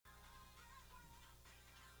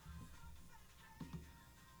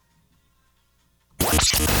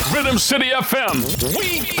Rhythm City FM.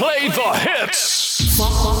 We play the hits.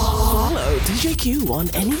 Follow DJ Q on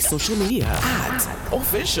any social media at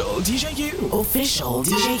Official DJ Q. Official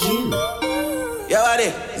DJ Q. Yo,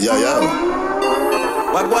 buddy. Yo.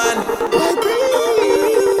 What one?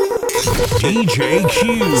 DJ Q.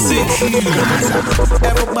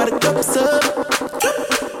 Everybody cups up.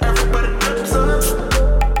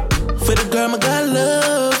 For the girl my God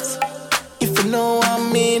loves. If you know what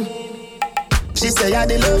I mean. She say I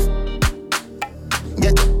the love.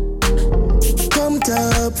 Yeah. Come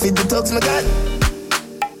top, feed the talks my God.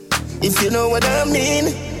 If you know what I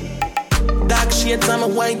mean. Dark shades on my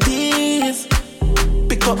white tees.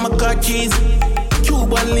 Pick up my car keys.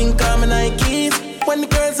 Cuban link on my Nikes. When the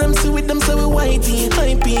girls I'm see with them so we whitey,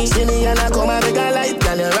 hypey. See me and I come and make a light,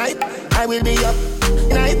 and you're right. I will be up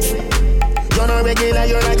night. You're not regular,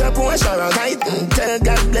 you're like a Porsche or a kite. Tell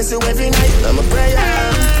God bless you every night. I'm a prayer.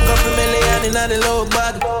 Couple million in the low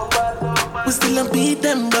bag. We still don't beat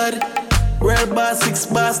them, bud. Real boss, 6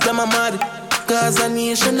 bars, them a mad. Cause a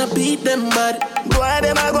nation a beat them, bud. Boy,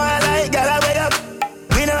 them a go like, gala wake up.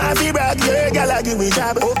 We know how to brag, your gala give me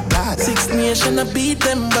job. Oh God. 6 nation a beat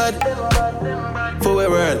them, bud. For a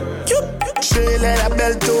world. Straight like a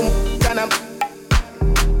bell to Canam.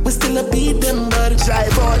 We still a beat them, bud.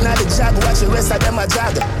 Drive on, now the job, watch the rest of them a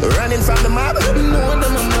jog. Running from the mob. No,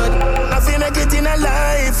 them a mad. Nothing make it in a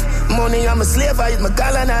life. Money, I'm a slave, I eat my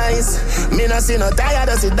colonize. Me not see no tired,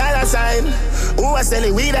 I see dollar sign. Who I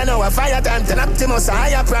selling weed, I know a fire time. Ten Optimus, a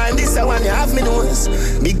higher prime. This the one you have me nose.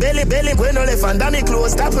 Big belly, when no left and dummy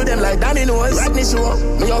clothes. Topple them like dummy nose. Rodney show.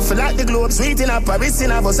 Me off like the globe. Sweet in a Paris,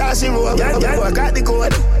 in a Versace robe. Girl, work out the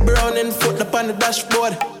code. Brown and foot up on the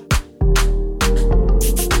dashboard.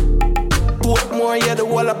 More, yeah, the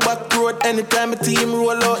wall of back road. Anytime a team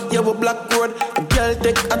roll out, yeah, we black road. A girl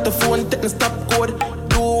take at the phone, take the stop code.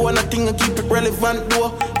 Do one thing and keep it relevant,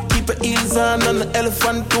 do. Keep it heels on the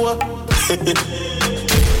elephant tour.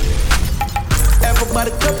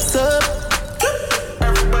 Everybody cups up.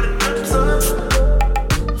 Everybody cups up.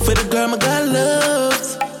 For the girl my God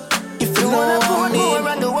loves. If you know what I mean. More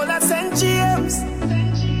and the whole of St. James.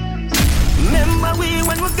 Remember we,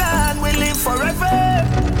 when we're gone, we live forever.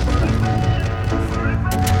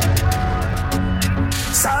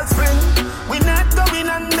 Salt Spring, we not going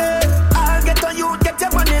under. I'll get on you, get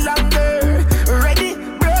your money longer. Ready,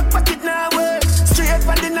 broke pocket now work. Straight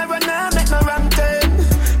for the narrow now, make no wrong turn.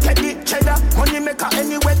 Teddy cheddar, money maker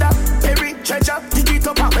any weather. Perry treasure, dig it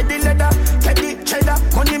up out with the leather. Teddy cheddar,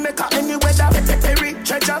 money maker any weather. Perry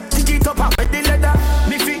treasure, dig it up out with the leather.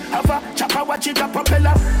 Me fi have a chopper, watch it a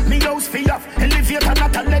propeller. Me house fi off, elevator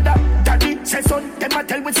not a leather. Daddy say son, them a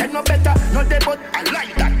tell we say no better. No they but I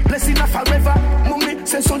like that, blessing a forever.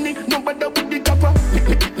 Say sonny, nobody with the copper.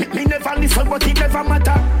 Me never listen, but it never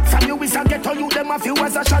matter. From you is a ghetto, you them a few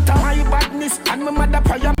as a shatter. My badness and my mother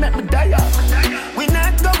prayer make me die. We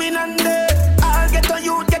not going under. I'll get on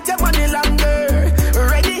you, get your money longer.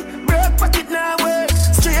 Ready, broke pocket now work.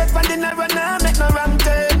 Straight from the narrow now, make no wrong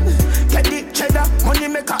turn. Teddy cheddar, money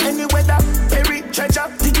maker any weather. Perry treasure,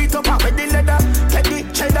 dig it up out with the leather. Teddy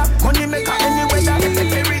cheddar, money maker any weather.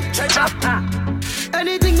 Perry treasure.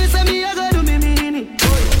 Anything me say me, I go do me.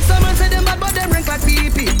 Someone say them bad, but them rank like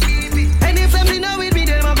pee-pee. And if them dinner with me,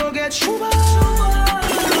 them I go get shuba.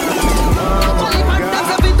 That's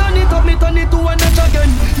a bit turn it up, me turn it to a notch again.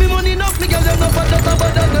 Me money enough, me girl them no fat, that's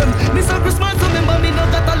about them. Me so Christmas, remember me no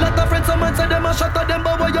got a lot of friends. Someone say them a shot at them,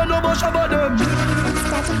 but what you know about shabba them?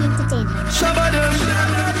 Static Entertainment. Shabba them,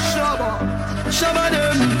 shabba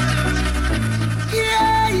them.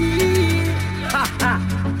 Yeah, ha ha.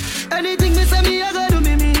 Anything me say me, I go do me.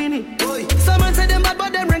 Someone say them bad,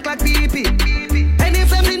 but them rank like pee-pee. And if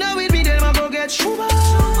them dinner with me, them I go get shuba.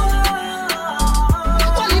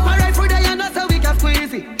 Well, if I ride through the yard, that's how we get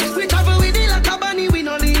squeezy. We travel with it like a bunny, we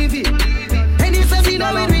no leave it. And if them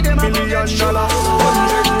dinner with me, them I go get shuba.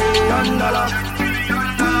 $100 million.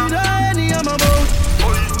 Any I'm about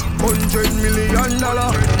 $100 million.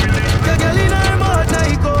 the girl in her mouth, now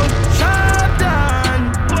he go sharp down.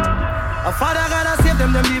 A father gotta save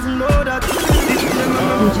them even know that. DJ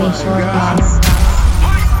Short Boss.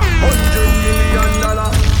 $100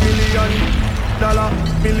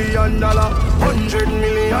 million. $100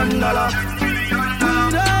 million.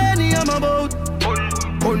 Any I'm about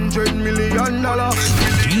 $100 million.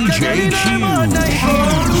 DJ Q.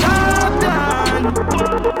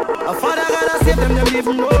 A father gotta save them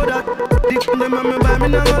even know that. Dick them and me buy me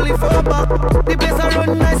now only for back. The place I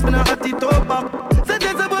run nice, me now at the top back. Say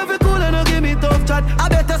there's a boy fi cool and no give me tough chat. I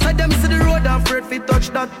better say them see the road and afraid fi touch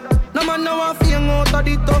that. No man now a fling out of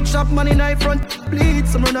the talk shop. Man in high front, bleed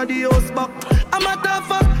some run of the house back. I'm a tough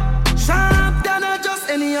fuck. Sharp than a just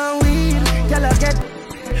any old weed. Girl, I get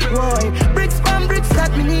boy. Bricks from bricks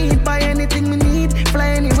that me need. Buy anything me need. Fly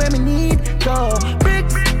anywhere me need. Go.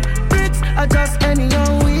 Bricks, I just any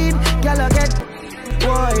old weed. Girl, I get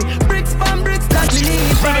boy. Bricks from bricks that me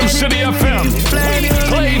need. Rhythm City FM. We play the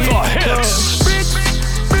hits.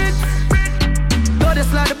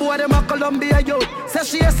 Just like the boy, them a Columbia youth. Say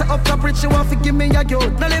she has up top rich, she want to give me a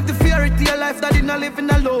youth. Now live the fairy tale life that did not live in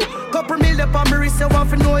a low. Couple million on me wrist, you want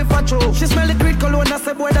to know if I true. She smell the green cologne, I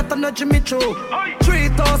say boy that I'm not Jimmy Choo.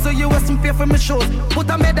 3,000 US and pay for my shoes. Put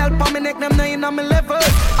a medal on me neck, them 9 on my level.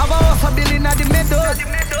 Have a house, a building at the middle.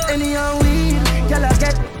 Any young weed, girl I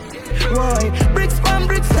get. Boy, bricks from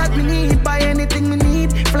bricks that me need. Buy anything me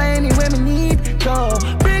need, fly anywhere me need. Go,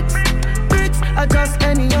 bricks, I just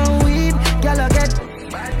any young weed, girl I get.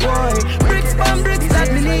 Boy, bricks from bricks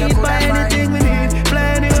that me need. Buy anything we need, fly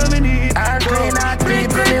anywhere me need. I clean out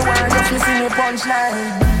people, they want you to see me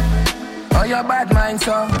punchline. Oh, your bad mind,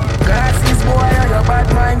 so glasses, boy, oh, your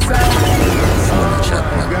bad mind, so check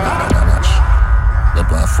me, the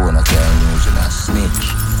phone, I can't use it, I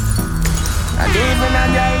snitch. I live in a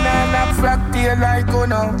girl, man, I'm frack tail like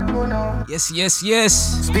Uno. Yes.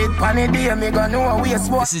 Spit panny day, me gonna know we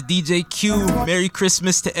sport. This is DJ Q. Merry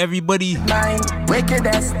Christmas to everybody. Mine,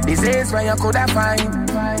 wickedest disease where you coulda find.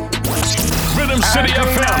 Rhythm City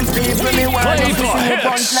FM. We play the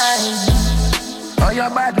hits. Oh,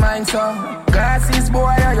 your bad mind, so glasses,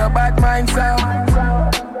 boy, oh, your bad mind, so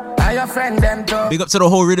are your friend them too. Big up to the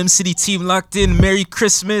whole Rhythm City team locked in. Merry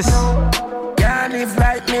Christmas. Can't live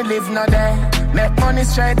like me, live no day. Make money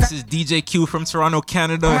straight. This is DJ Q from Toronto,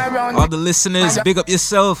 Canada. All the listeners, big up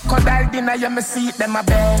yourself. Cause I'll dinner, you me see them a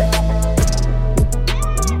bed.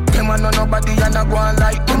 Them a know nobody and a go on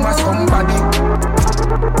like them a somebody.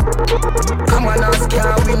 Come on, ask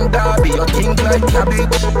can't win derby, you think like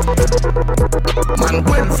cabbage. Man,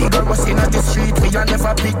 when figure was in the street, we a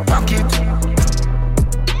never pickpocket.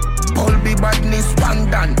 All be badness, one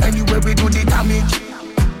done, anyway we do the damage.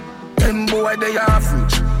 Them boy they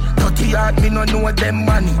average. Dirty heart me no know them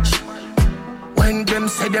manage. When them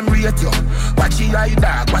say them rate you, watch your eye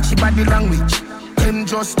dog, watch your body language. Them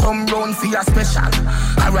just come round for your special.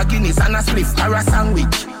 Or a Guinness and a spliff or a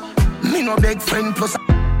sandwich. Me no beg friend plus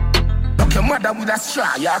look your mother with a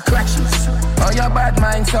straw, your crutches. Oh your bad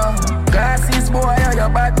mind so glasses boy, oh your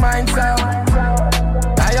bad mind so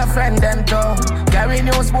are your friend them too. Gary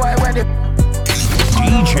News boy where the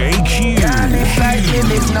DJ Q. can't live like you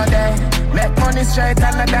live no day. Make money straight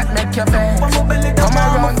and that make you pay. Come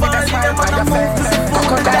around with a smile on your face.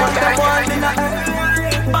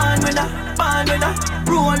 Born with a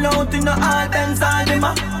roll out in the all Benz all them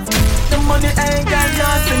a. The money ain't got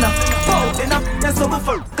lost enough. Out enough, that's so we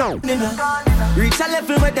fuck out enough. Reach a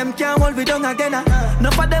level where them can't hold we down again.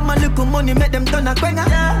 Enough of them a little money make them turn a quenga.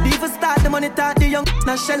 Even start the money talk the young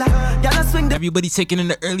na shella. Y'all swing the. Everybody taking in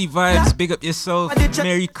the early vibes. Big up yourself.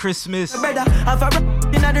 Merry Christmas. Brother, have a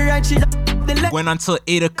in the right she. Went until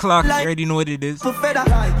 8 o'clock. You already know what it is.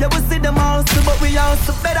 Yeah, we see them also, but we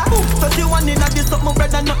also better. So you want in this up, my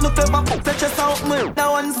brother, not no clever. Fetch us out, man.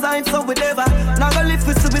 Now one side, so we never. Now go live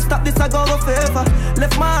for so we stop this, I go forever.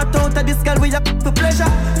 Left my heart out of this girl, we have for pleasure.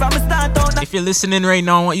 From the start out. If you're listening right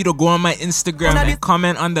now, I want you to go on my Instagram and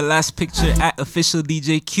comment on the last picture at official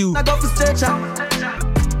DJ Q. I go for stretcher.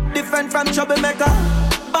 Different from troublemaker.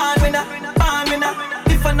 Born winner.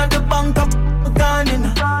 If I not the bank up, gone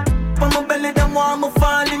in. On my belly, them want me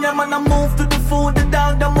fall in. Yeah, man, I move to the food, the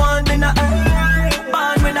dog, them want in.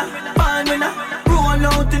 Born winner. Roll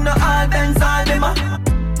out in the all Benz, all them.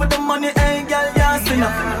 For the money, ain't girl, yes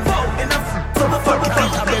enough. Enough. So we fuck it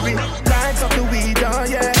up. Lights up the weed, oh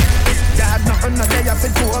yeah. Dad, nothing no day up in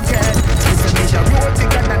again. It's a major road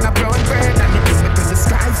bigger than a brown bread. And it brings me to the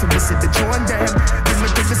sky for me see the join them. Bring me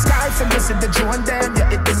to the sky for me see the join them. Yeah,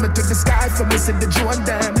 it brings me to the sky for me see the join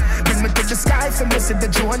them. Bring me to the sky for me see the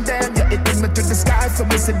join them. Yeah, it brings me to the sky for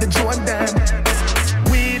me see the join them.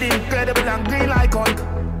 Weed incredible and green like gold.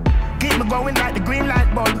 Keep me going like the green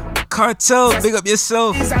light bulb. Cartel, big up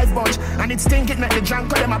yourself. And it's thinking that the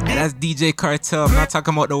junk them a big. That's DJ Cartel. I'm not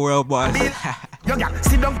talking about the world boss.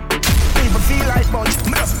 Sit down. Even feel like bunch.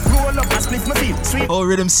 Roll up and split my feet. Sweet. Oh,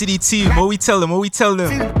 Rhythm City team. What we tell them? Lights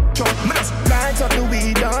up the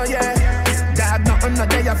weed, oh yeah. Dad, nothing no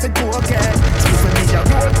day off it go again. Speak for me, a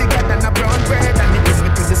roll bigger than a brown bread. And it brings me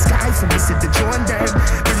to the sky for me, see the join them.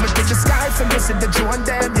 Bring me to the sky for me, see the join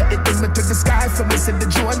them. Yeah, it brings me to the sky for me, see the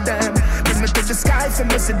join them. Bring me to the sky for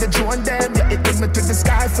me, see the join them. Yeah, it brings me to the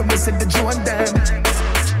sky for me, see the join them.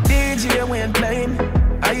 DJ when playing,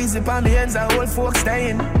 I easy on the ends, I old folks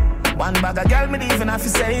staying. One bag of girl, me even have to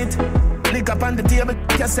say it. Lick up on the table,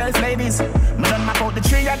 yourself, ladies. Me done map out the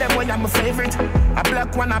three of them, where I'm my favorite. A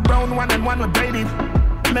black one, a brown one, and one with braided.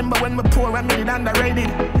 Remember when we poor and made it underrated.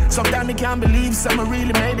 Sometimes I can't believe someone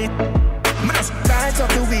really made it. Me just light up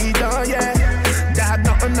the weed, oh yeah. Dad,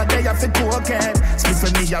 nothing no day off the cocaine. Split for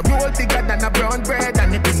me a roll bigger than a brown bread,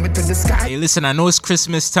 and it bring me to the sky. Hey, listen, I know it's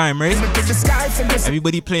Christmas time, right?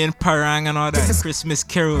 Everybody playing parang and all that Christmas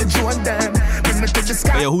carols.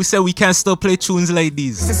 Hey, who said we can't still play tunes like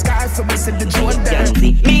these?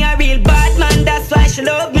 Me a real bad man, that's why she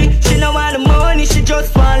love me. She don't want the money, she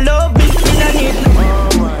just want love me. Me no need. Oh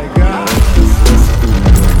my God.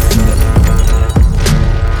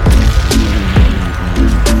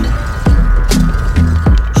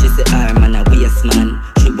 Man,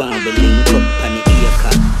 she want me link up on the ear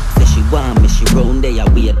cut. Say she want me, she round there,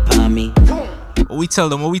 wait for me. What we tell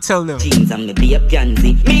them? What we tell them? Jeans, I'm gonna be a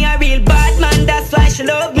pansy. Me a real bad man, that's why she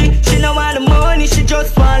love me. She don't want the money, she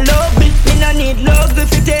just want love me. Me no need love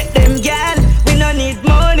if you take them gal. We no need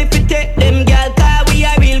money if you take them gal. Cause we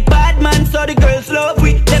a real bad man, so the girls love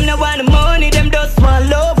we. Them no want the money, them just want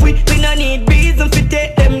love we. We no need reason if you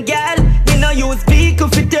take them gal. We no use vehicle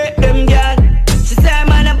if you take them gal. She say I'm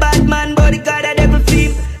a bad man, but the God I never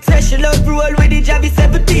feel. Say she love roll with the Javi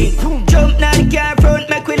 17. Jump now the car front,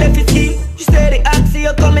 make we left his team. She say the oxy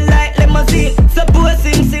you coming like limousine. Suppose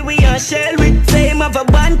him see we on shell with. Say him have a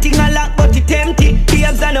bad thing a lock but it empty.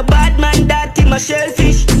 Babes and a bad man that him a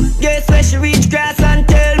shellfish. Guess where she reach grass and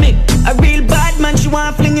tell me. A real bad man she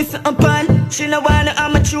want fling it upon. She no want a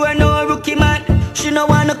amateur no rookie man. She no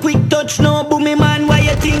want a quick touch no boomy man. Why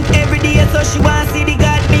you think every day so she want see the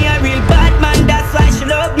God? Me a real bad man, that's why she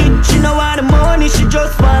love me. She no want the money, she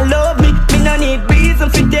just want love me. Me no need reason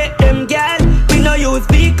for take them gal. We no use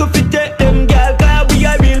vehicle for take them gal. Cause we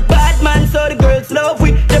a real bad man, so the girls love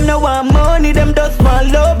we. Them no want money, them just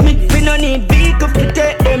want love me. We no need vehicle for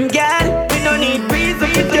take them gal. We no need reason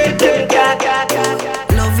for take them gal.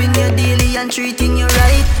 Loving you daily and treating you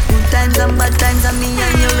right. Good times and bad times and me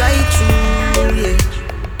and you right true, yeah.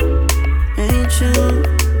 Ain't true.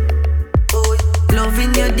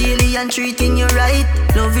 Loving you daily and treating you right.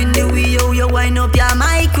 Loving the way you wind up, you're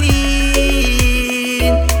my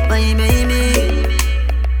queen, my baby.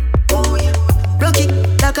 Rock it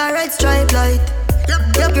like a red stripe light.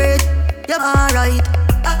 You're great, you're alright.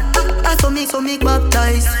 So make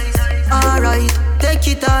baptize. Alright, take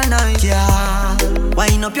it all night, yeah.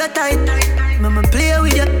 Wind up your tight, mama play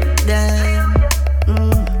with you, damn.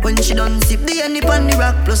 When she done sip the honey on the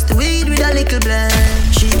rock, plus the weed with a little blend.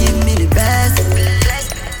 She give me the best.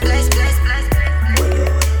 Bless.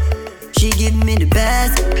 She give me the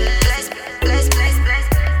best. Bless.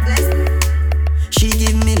 She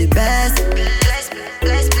give me the best.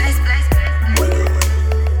 Bless.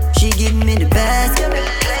 She give me the best. Bless.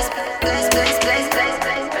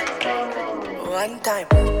 One time.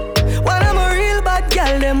 When I'm a real bad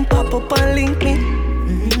girl, them pop up and link me.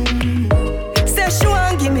 Say she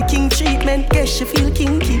want give me king treatment, guess she feel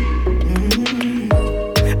kinky.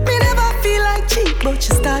 Me never feel like cheap, but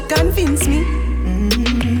she start convince me.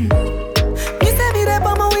 Me say me there,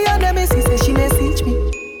 but my way on the messy, say she message me.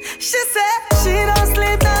 She said she don't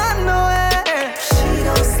sleep in nowhere. She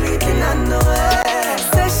don't sleep in nowhere.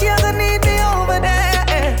 Say she ever need me over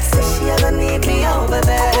there. Say she ever need me over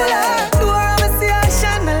there. Pull her door and me see her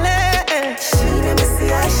chandelier. She let me see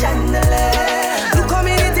her chandelier. Look how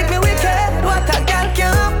me they take me wicked. What a girl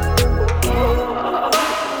can.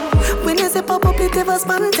 When you say pop up, it ever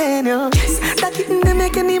spontaneous. That kitten they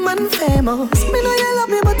make any man famous. Me know you love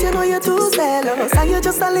me, but you know you're too zealous. And you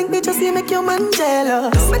just a link me, just you make your man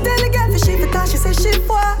jealous. Me tell the girl for she because she say she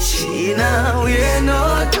for. She now we're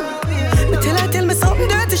not. Me tell me something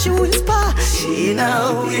dirty, she whisper. She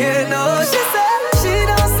now we're not. She said she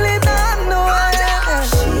don't sleep in nowhere.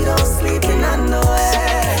 She don't sleep in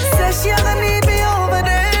nowhere. Say she ever need me over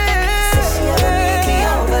there. Say she ever need me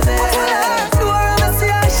over there. Pull her door and me see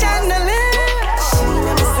her chandelier. She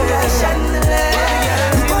let me see her chandelier.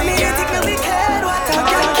 Come here, take me wicked. What a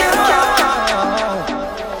girl can.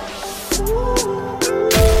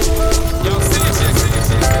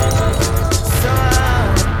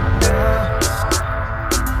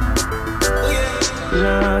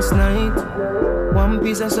 Last night, one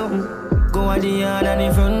piece of something, go at the yard and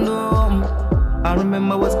in front door. I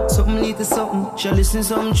remember was something little something. She listen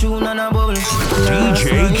some tune and a bubble.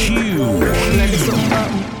 DJ Q. Like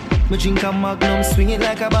something, me drink a Magnum, swing it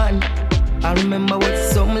like a button. I remember what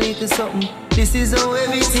something little something. This is how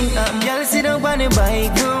everything happen. Y'all sit down on the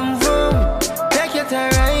bike, vroom vroom. Take your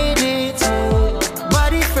time, ride it smooth.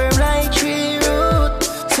 Body firm like tree root,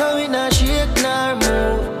 so it not shake nor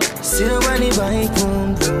move. Sit down on the bike,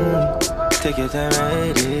 vroom vroom. Take your time,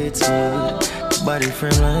 ride it smooth. Body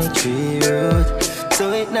frame like tree root.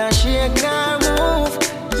 So it not shake, now move.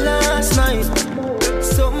 Last night,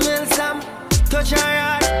 something else touch her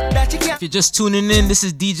heart that you can't. If you're just tuning in, this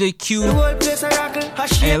is DJ Q.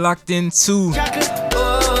 And locked into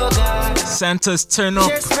Santa's Turn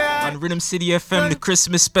Up on Rhythm City FM, the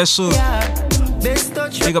Christmas special.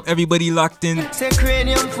 Big up everybody locked in. Last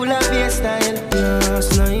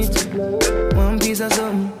night, one piece of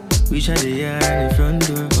something. We tried the yard in the front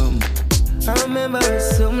door. I remember with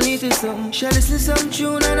some little something. She listen to some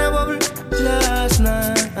tune and a bubble. Last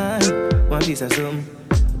night, one piece of something.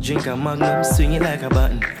 Drink a Magnum, swing it like a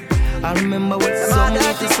button. I remember with some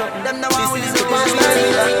little something. Them the one with the last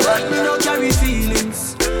night. Me no carry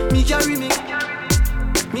feelings. Me carry me.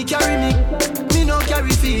 Me carry me. Me no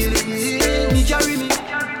carry feelings. Me carry me.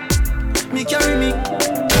 Me carry me.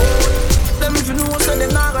 Them if you know so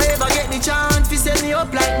them not gonna ever get the chance to set me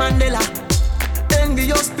up like Mandela.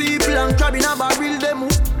 Envious people and crab in a barrel them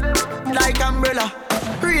like umbrella.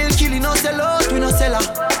 Real killing no sell out, we no sell her.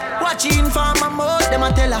 Watching for my mouth, them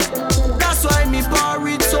a tell her. That's why me par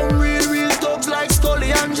with some real thugs like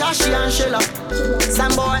Scully and Joshy and Shella.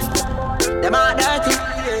 Some boy, them are dirty.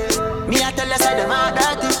 Me I tell you say them are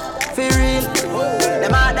dirty. For real,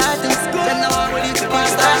 them are dirty. Them no one will leave the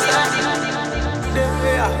past.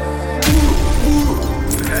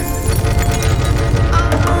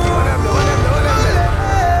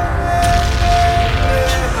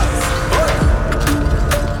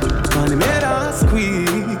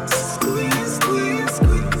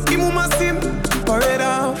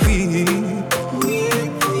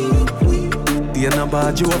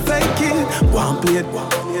 Bad, you a fake it, one plate,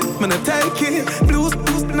 man I take it. Blues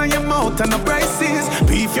in your mouth and the prices.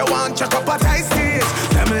 Beef you want, check up at ice this.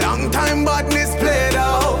 Them long time badness played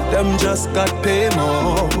out. Them just got paid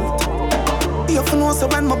out. You know so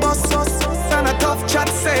when my boss us and a tough chat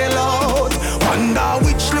sail out. Wonder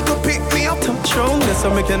which little pick me up. Touch round, that's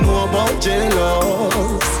how make you know about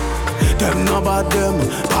jealous. Them know about them,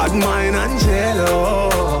 bad mind and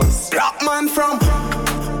jealous. Black man from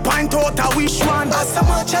Point out a wish one. As a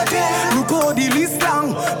much a day. Look how the list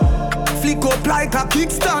long. Flick up like a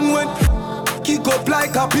kickstand. When kick up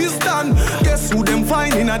like a piston. Guess who them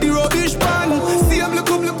find in a the rubbish pan. See him look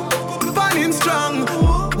up, pan him strong.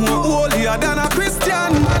 More holier than a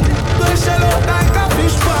Christian. Don't shell out like a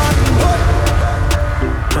fish pan.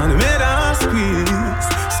 And made a squeeze.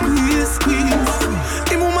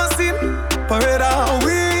 Him who must see parade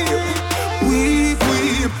weep.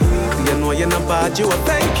 You know you're not bad, you a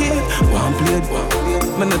fake it. One plate,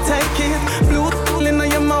 man I take it. Blue in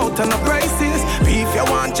your mouth and the prices. Beef you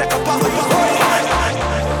want, check up on the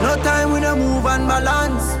No time with a move and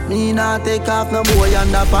balance. Me not take off no boy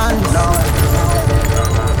under pants. No.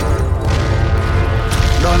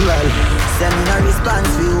 Done well. Send me no response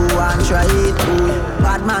for you and try it. Boy.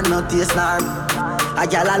 Bad man no taste nor. A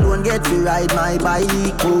gal alone get to ride my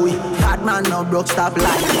bike. Boy. Bad man no broke stop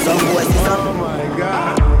like some boys. Oh my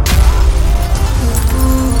God.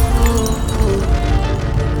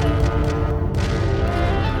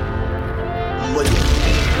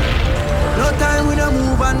 No time with a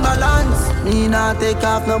move and balance. Me not take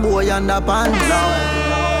off no boy underpants.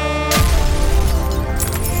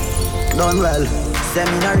 Done well. Send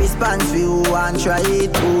me no response for you and try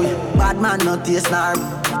it. Boy. Bad man no taste nor.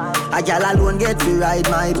 A gal alone get to ride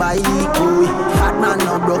my bike. Boy. Bad man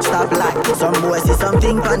no broke stop like. Some boys see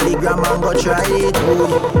something on the gram and go try it. Boy.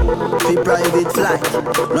 Fi private flight.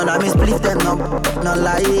 None of me split them no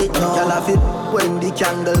light. No gal a fi when the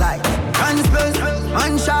candle light. Conspiracy,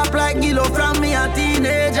 man sharp like Gillo from me a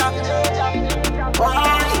teenager.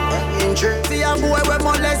 Why? See a boy with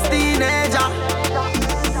molest teenager.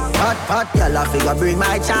 Hot, y'all a figure bring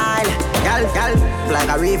my child. Gal, like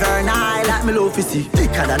a river Nile. Like me love to see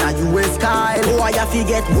thicker than a US Kyle. Boy, I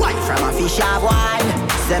forget white from a fish of wine.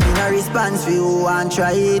 Send me no response for you and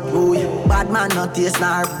try it, boy. Bad man no taste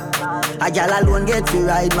nor. A gal alone get to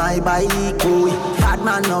ride my bike, boy. Bad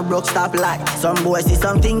man no broke stop light. Some boys see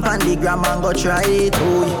something on the gram and go try it,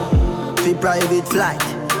 boy. Fi private flight.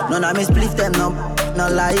 None of me split them no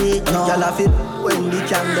light. No gal a fit when the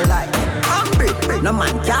candle light. No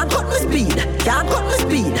man can't cut me speed.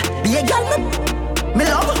 Be a gal me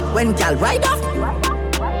love when gal ride off.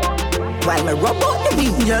 While me rub out the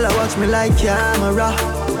weed. Gal watch me like camera.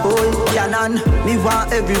 Oh, Canon, me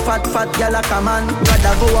want every fat gal a come on.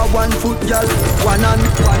 Gotta go a 1 foot gal, one on.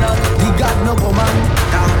 The God no come on.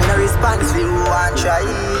 Now me no response you and try.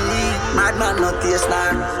 Mad man no taste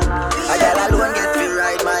none. A gal alone get to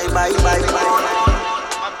ride my bike.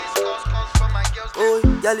 Oh,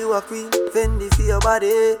 gal you a queen, Fendi for your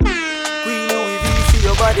body. Queen Louis V for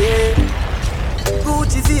your body.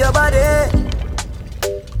 Gucci for your body.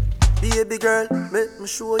 Baby girl, make me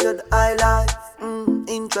show you the high life.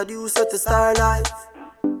 Introduce you to star life.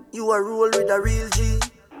 You are roll with a real G.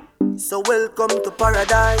 So welcome to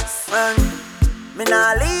paradise. And me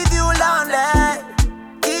nah leave you lonely.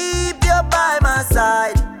 Keep you by my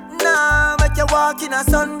side. Nah, make you walk in a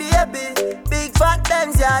sun, baby. Big fat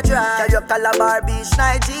Benz you drive. Carry you Calabar Beach,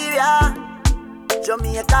 Nigeria.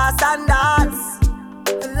 Jamaica sandals.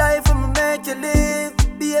 The life I'ma make you live.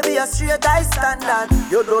 Baby, a straight high standard.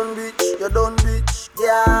 You done rich,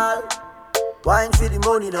 girl. Wine for the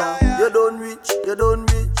money now. You done rich,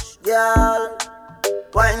 girl.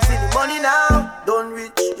 Wine for the money now. Done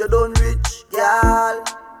rich, girl.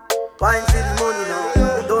 Wine for the money now.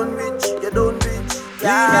 You done rich,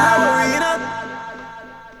 girl.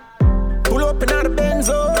 Pull up in the Benz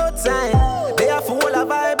outside. They have full of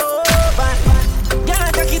vibe over.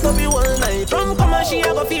 Can't take it up you all night. From come on, she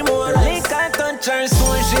have a few more. Liquor touch her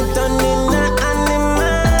soul, she turn in a animal.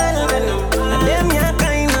 And them ya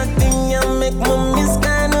kind of thing ya make mommy's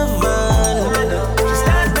carnival. She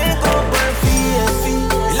start make up her feet,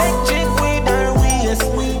 electric with her waist.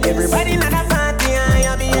 Everybody not a party,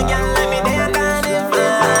 I be a girl let me there carnival.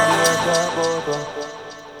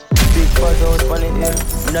 Big fat out on it hill.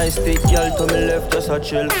 Nice thick girl to me left, just a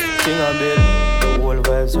chill. Sing a bill, the whole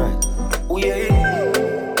vibes right. Oh yeah.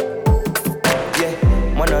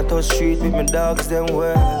 Man I touch street with me dogs, them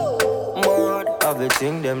well. Mud,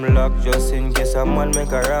 everything them lock just in case a man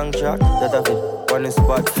make a wrong shot. That I fit on the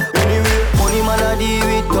spot. Anyway, money man I deal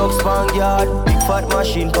with dogs spank yard. Big fat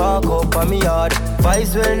machine park up on me yard.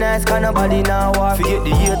 Vibes well nice, can nobody now war. Forget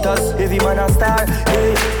the haters, heavy man a star.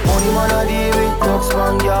 Hey, money man I deal with dogs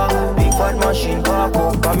spank yard. Big fat machine park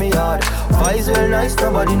up on me yard. Vibes well nice,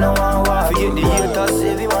 nobody now war. Forget the haters,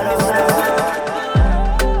 heavy man a star.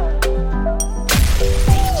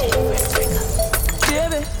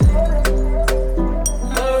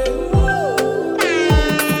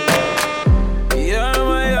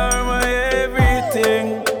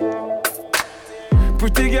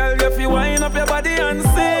 Pretty girl, if you wind up your body and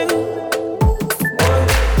sing.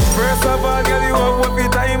 First of all, girl, you have what the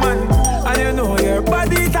diamond. And you know your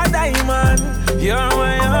body's a diamond. You're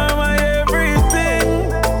my everything.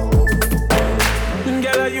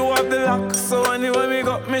 Girl, you have the lock. So anyway, me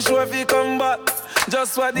got me sure if you come back.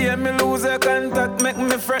 Just what the me lose your contact. Make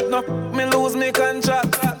me fret up, me lose me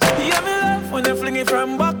contract. Yeah, me love when you fling it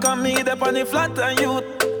from back on me. Up on the flat and you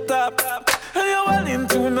top. And you well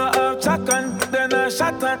into no half chat and then I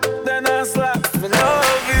shot and then I slap. Me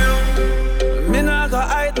love you. Me not go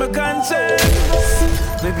hide my conscience.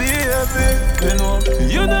 Me baby,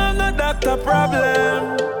 you know I'm no doctor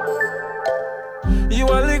problem. You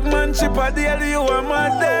a lick man chip a deal, you a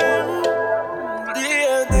madam.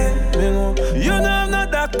 You know I'm no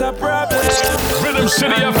doctor problem. Rhythm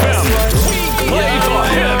City FM. Play the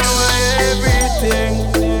hits. Everything.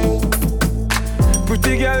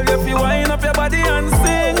 Pretty girl, if you wind up your body and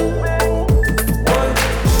sing.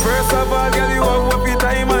 First of all, girl, you have what the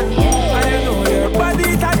diamond. And you know your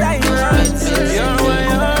body's a diamond. You're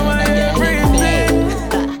my everything.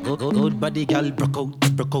 Good body, girl, broke out.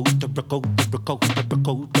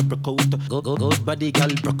 Good body,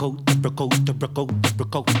 girl, broke out.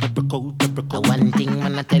 One thing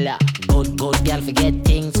man I tell ya, good girl forget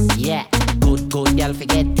things, yeah. Good girl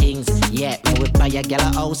forget things, yeah. Me would buy a girl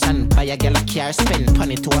a house and buy a girl a car, spend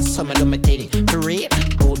money to a summer do me thing. For real,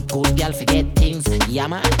 good girl forget things, yeah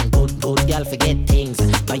man. Good girl forget things.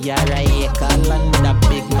 Buy her a acre and a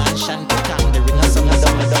big mansion, put on the ring of summer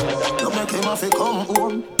do. You make him have to come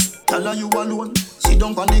home. Tell her you alone. Sit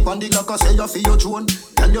down on the clock, I say you feel your drone.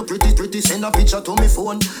 Tell you pretty, send a picture to me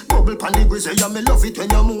phone. Bubble pan the grizzly, yeah, me love it when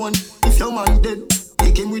you moan. If your man dead,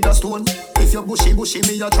 take him with a stone. If you bushy,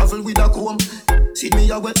 me a travel with a comb. See me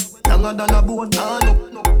a wet, longer than a bone. Nah,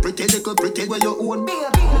 no, pretty little pretty where you own. Me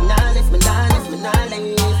nah left.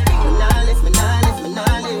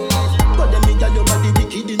 But them nigga your body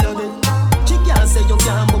wicked in a bed. She can't say you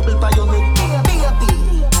can't bubble by your neck.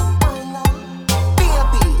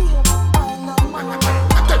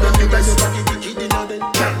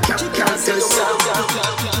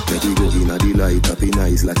 Make you go in a delight, happy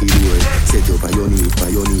nice like it door. Set up on your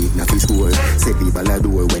knee, knock his score. Set people a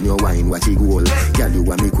door when you wine, watch it goal. Girl,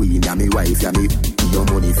 you are me queen, ya me wife, ya me. Your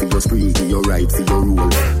money for your spree, your right for your rule.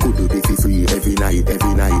 Could do be free every night.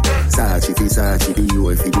 Sachi fi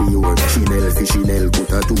your, Chanel,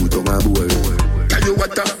 put a two tongue a bowl. Tell you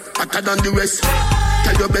what, hotter than the rest.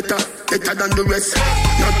 Tell you better than the rest.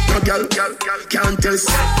 No girl can't test.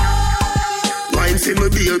 wine for me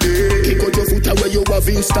baby. Kick out your foot away you have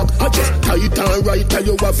in stock. I just tight and right till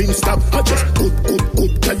you have in stock. I just good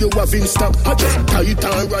till you have in stock. I just tight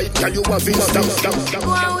and right till you have in stock. Go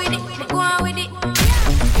on with it.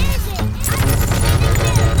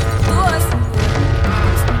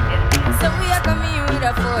 So we are coming with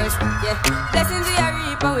a force, yeah. Blessings we are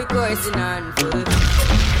reap and we coursing on full.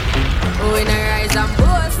 We na rise and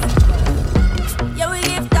boast. Yeah, we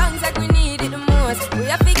give thanks like we need it the most. We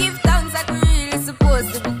have to give thanks like we really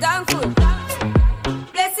supposed to be thankful.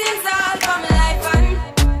 Blessings all for my life and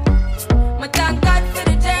my thank God for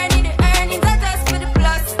the journey, the earnings are just for the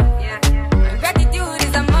plus. Yeah, and gratitude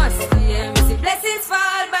is a must. Yeah, we see blessings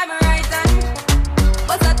fall by my right hand.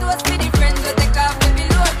 But I toast for the friends that take off every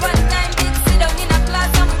load. One time did sit down in a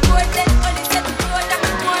class and we poured then only set the road and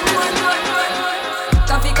we one.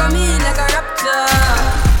 Coffee come in like a rapture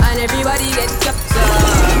and everybody gets captured.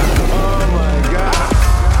 Oh my God.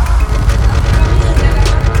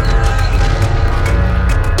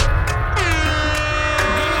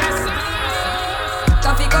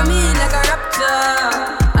 Coffee come in like a rapture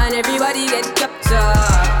and everybody get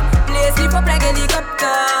captured. Play sleep up like a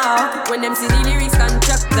helicopter when them see the lyrics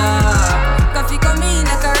contractor. Coffee come in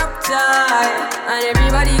like a rapture and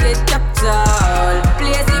everybody get captured.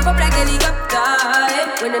 Play sleep up like a helicopter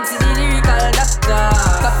when them see the lyrical doctor.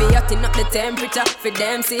 Coffee hotting up the temperature for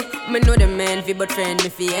them see. Me know the man fi but friend me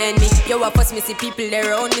fi enemy. Yo I first me see people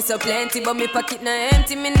around me so plenty, but me pocket na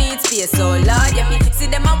empty, me need space so large. Yeah me see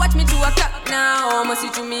them a watch me to a clock now. Must see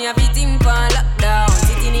to me everything for lockdown.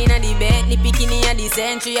 Sitting in a the bed, ni picking in a the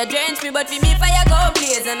century. A drench me but fi me fire go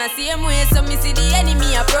blaze. And I same way so me see the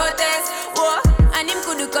enemy a protest. Whoa, and him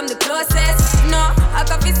could come the closest. No, I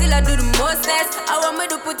can feel still I do the mostest. I want me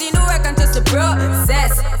to put in the work and trust the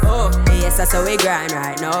process. Oh, yes, that's how we grind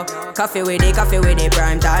right now. Coffee with the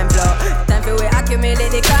prime time flow. Time for we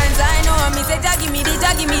accumulate the kinds I know. Me say, Jah give me the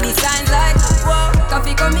signs like whoa.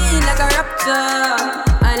 Coffee come in like a rapture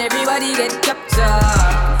and everybody get captured.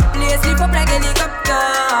 Play sleep up like a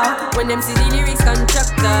helicopter when them see the lyrics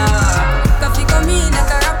contractor. Coffee come in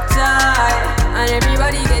like a rapture and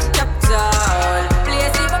everybody get captured. Play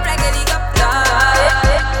sleep up like a helicopter.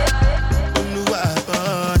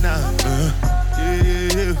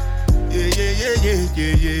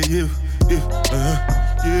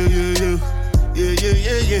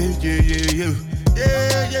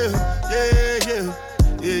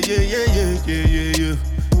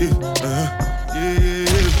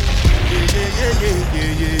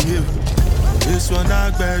 This one I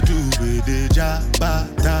do with the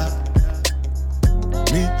jabata.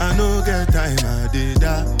 Me I no get time I did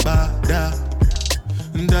da ba da.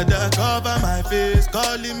 Dada cover my face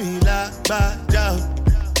calling me la ba da.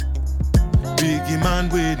 Biggie man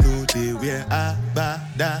we know they wear a ba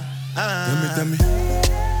da. Tell me,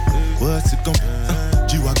 what's it come?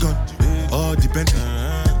 G-Wagon, all the Bentley.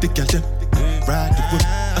 Take your time, ride the whip.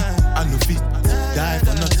 I no feet, die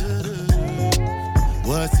for nothing.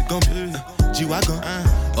 What's it come? G-Wagon,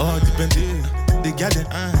 all the Bentley. Take your time,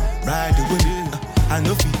 ride the whip. I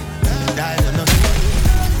no feet, die for nothing.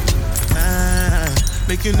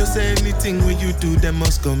 Make you no say anything when you do, they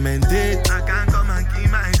must commend it. I can't come and keep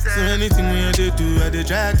myself. So anything when you do, I they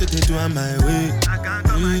try to do on my way. I can't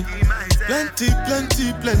come and keep myself.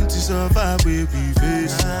 Plenty so far we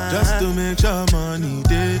face. Just to make sure money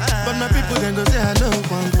day. But my people can go say I know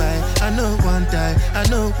one buy, I know one die, I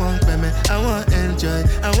know one payment. I want enjoy,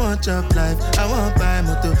 I want job life, I want buy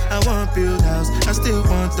motor, I want build house, I still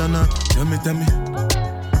want to know. Tell me,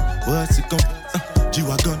 what's it come?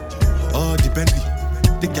 G-Wagon, all the Bentley.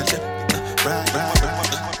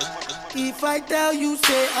 If I tell you,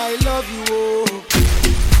 say I love you, oh.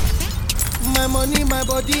 My money, my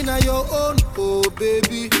body, now your own, oh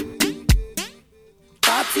baby.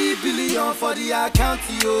 30 billion for the account,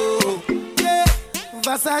 oh. Yeah,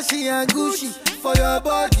 Versace and Gucci for your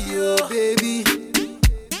body, oh baby.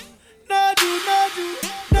 No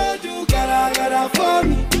do, gotta for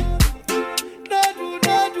me.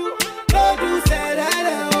 No do, say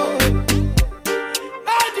that, oh.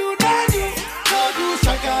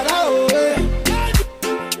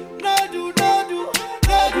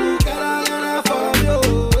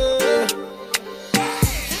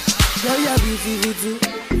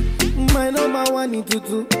 My number one in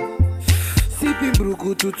tutu, sipping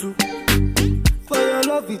bruku tutu. For your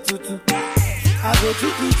love it tutu, I go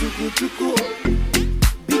chuku.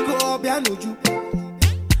 Biko obianuju,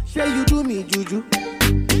 say you do me juju,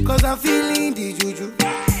 cause I'm feeling the juju.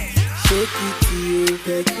 Shake it to you,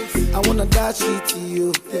 take it. I wanna dash it to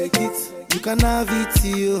you, take it. You can have it,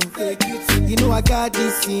 you. You know I got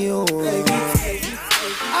this in you.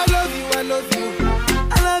 I love you, I love you.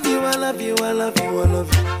 I love you, I love you, I love you, I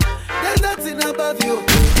love you. There's nothing above you.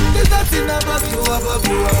 There's nothing above you, above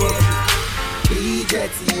you, above you.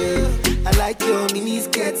 Reject you. I like your mini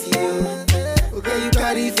skirt, you. Okay, you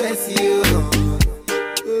carry fancy, you.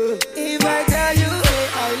 If I tell you,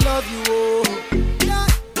 I love you, oh.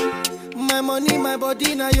 My money, my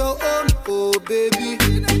body, now your own, oh baby.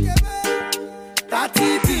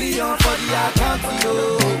 30 billion for the account, yo.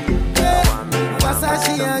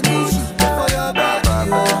 Versace and Gucci for your body,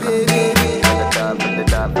 oh baby.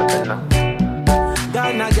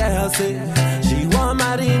 Ghana girl say she want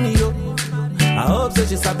marry me, yo. I hope so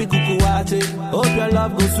she sabi kukuwache. Hope your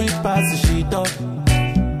love go sweet past the sheet up.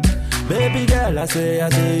 Baby girl, I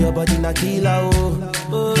say your body na killer, oh.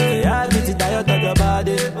 Oh, yeah, I get it tired of your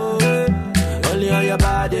body, oh. Only on your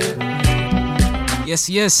body. Yes,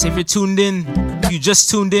 yes, if you're tuned in, you just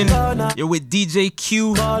tuned in, you're with DJ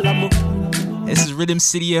Q. This is Rhythm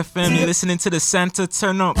City FM. You're listening to the Santa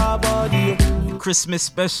Turn Up Christmas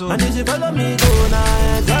special. And if you follow me, go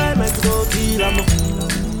now, enjoyment go kill.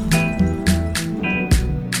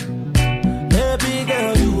 Baby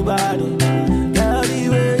girl, you body, girl, the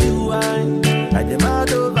way you whine. I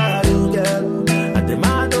demand over you, girl. I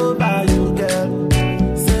demand over you, girl.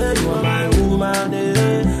 Say you are my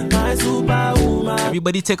woman, my superwoman.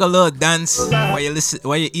 Everybody take a little dance while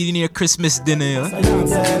you're eating your Christmas dinner, yo.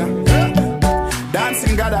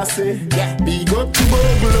 Dancing, gotta say, big up to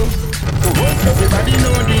Boglo. Everybody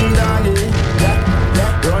know Ding Dong,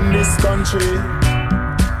 run this country.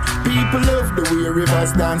 People love the way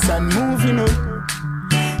rivers dance and move, you know.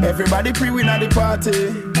 Everybody pre-win at the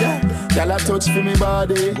party. Y'all touch for me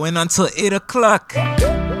body. Going until 8 o'clock.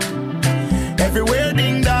 Everywhere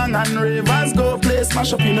ding dong and rivers go, play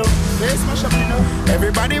smash up, you know. Play smash up, you know.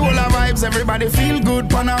 Everybody will have vibes, everybody feel good,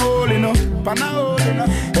 pan a hole, you know. Pan a hole, you know.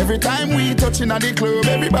 Every time we touching at the club,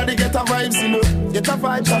 everybody get a vibes, you know. Get a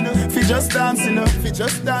vibes, you know. Fi just dance, you know. Fi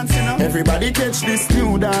just dance, you know. Everybody catch this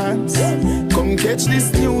new dance. Come catch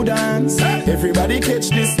this new dance. Everybody catch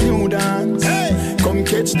this new dance. Come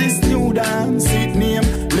catch this new dance. It name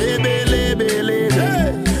Lebe, Lebe,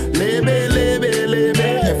 Lebe. Lebe, Lebe, Lebe.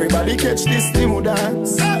 Everybody catch this new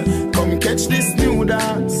dance. Come catch this new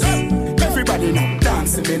dance. Everybody now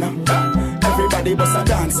dancing me now. Everybody bust a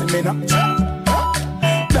dancing me now.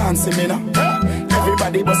 Dancing me now.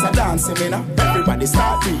 Everybody bust a dancing me now. Everybody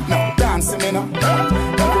start beat now. Dancing me now.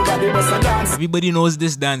 Everybody bust a dance. Everybody knows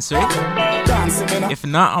this dance, right? Dancing me now. If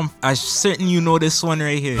not, I'm certain you know this one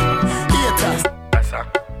right here. Sessa,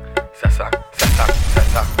 Sessa, Sessa,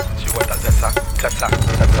 Sessa. She want a Sessa, Sessa,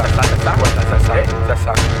 Sessa, Sessa. What a Sessa,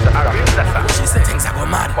 Sessa, Sessa. She say things are go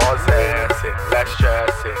mad. More zessin, less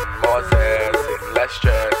stressing. More zessin, less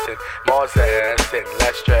stressing. More zessin,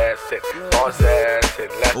 less stressing. More zessin,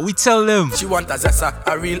 less. What we tell them? She want a Zessa,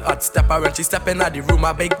 a real hot stepper. When she step in at the room,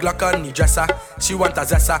 a big Glock on the dresser. She want a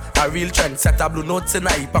Zessa, a real trendsetter. Blue notes in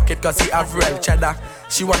her pocket cause he have real cheddar.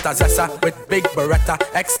 She want a Zessa with big Beretta,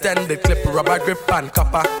 extended clip, rubber grip and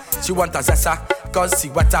copper. She want a Zessa cause she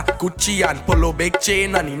wetter, Gucci and polo, big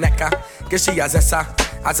chain on the necker. Cause she a Zessa,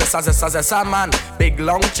 Zessa man, big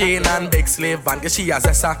long chain and big slave van. Cause she a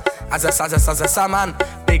Zessa man,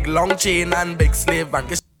 big long chain and big slave van.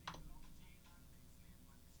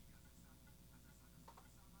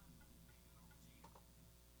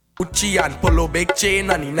 Gucci and polo, big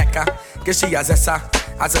chain on the necker. Cause she a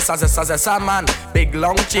Zessa man, big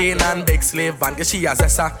long chain and big slave van. Cause she a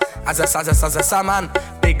Zessa man,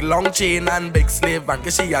 big long chain and big slave van.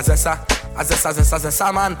 Cause she a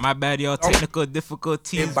Zessa man. My bad, y'all, technical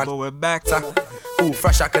difficulties, but we're back. Who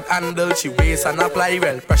fresh I could handle, she waist and apply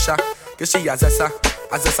real pressure. Cause she a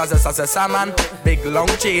Zessa man, big long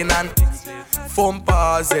chain and foam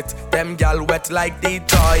pause it. Them gal wet like the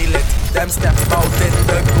toilet. Them step out in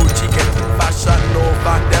the Gucci get fashion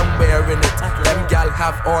over them wearing it. Them gal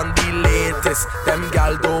have on the latest. Them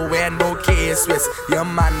gal don't wear no K-Swiss. Your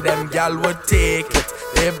man, them gal would take it.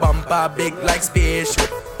 They bumper big like spaceship.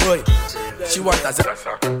 Boy, she want a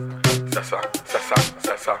Zessa. Zessa, Zessa,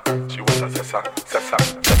 Zessa. She want a Zessa, Zessa,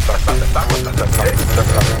 Zessa, Zessa. What a Zessa,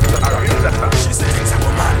 Zessa. She says things are go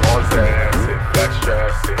mad. More zessin, less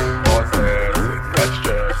stressing. More zessin, less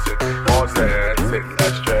stressing. More zessin,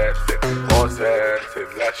 less stressing. More zessin,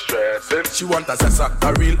 less stressing. She want a Zessa,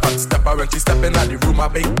 a real hot stepper. When she step in at the room, a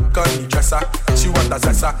big gunny dresser. She want a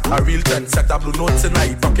Zessa, a real trendsetter. Blue notes in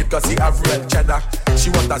her pocket cause he have real cheddar. She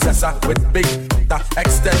want a Zessa with big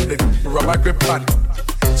extended rubber grip and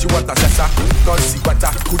She want a zessa, cause she got a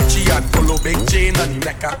Gucci and polo, big chain on the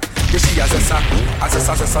neck. Yeah, she a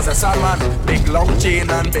zessa man. Big long chain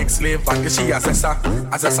and big slave back. Yeah, she a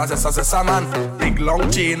zessa man. Big long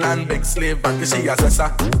chain and big slave back. Yeah, she a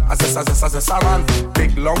zessa man.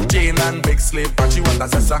 Big long chain and big slave back. She want a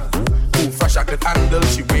zessa. Who fresh I could handle,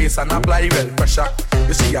 she waist and apply well pressure.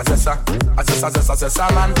 Yeah, she a zessa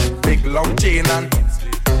man. Big long chain and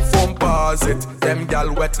foam paws it. Them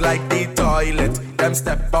gal wet like the toilet. Them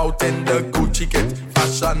step out in the Gucci kit.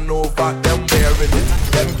 Fashion over, them wearing it.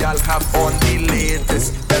 Them gal have on the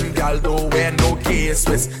latest. Them gal don't wear no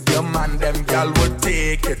K-Swiss. Your man, them gal would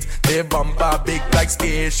take it. They bumper big like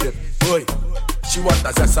spaceship. Boy, she want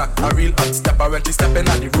a zessa, a real hot stepper. When she step in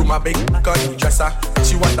the room, a big gun dresser.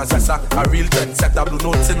 She want a zessa, a real trendsetter. Blue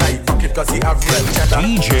notes in her pocket cause he have red cheddar.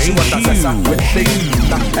 She want a zessa with big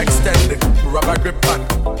black extended rubber grip band.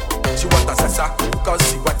 She want a zessa cause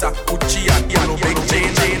she want a Gucci and yellow big chain.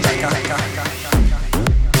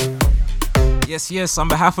 Yes, on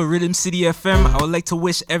behalf of Rhythm City FM, I would like to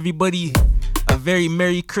wish everybody a very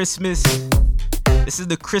Merry Christmas. This is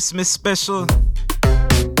the Christmas special.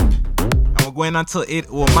 And we're going until 8.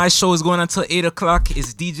 Well, my show is going until 8 o'clock.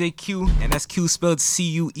 It's DJ Q, and that's Q spelled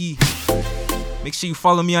C-U-E. Make sure you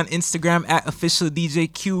follow me on Instagram at official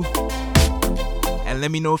DJ Q. And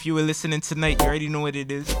let me know if you were listening tonight. You already know what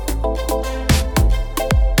it is.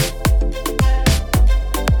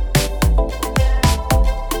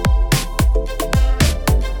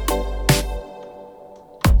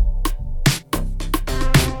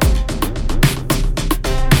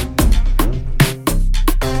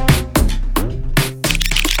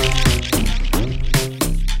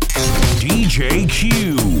 DJ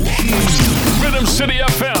Q. Rhythm City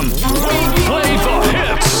FM. Play the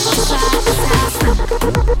hits.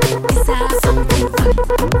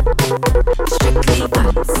 Strictly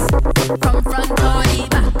vibes. From front or the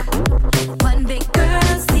back. One big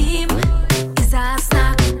girl's team is a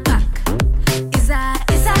snack pack. Is a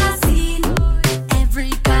scene.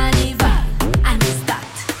 Every carnival. And it's that.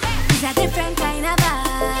 It's a different kind of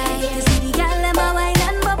vibe. You see the girl them a wine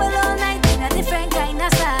and bubble all night in a different kind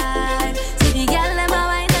of style. See the girl them a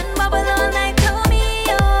wine and bubble all night. Tell me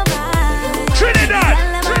oh my. Trinidad.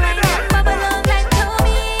 Bubble all night. Tell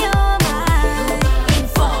me oh my. In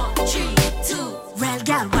 4, 3, 2. Real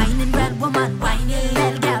girl whining, real woman whining.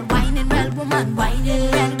 Real girl whining, real woman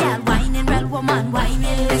whining. Real girl whining, real woman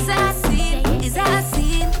whining. It's a scene.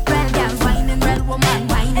 Real girl whining, real woman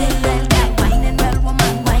whining. Real girl whining, real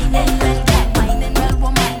woman whining. Real girl whining, real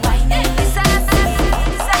woman whining. It's a scene.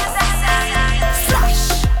 Flash,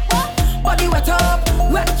 body wet up,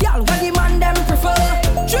 wet girl, what the man them prefer.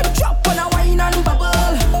 Drip drop on a wine and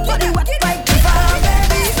bubble, body wet like river,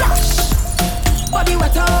 baby. Flash, body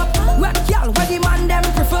wet up, wet girl, what the man them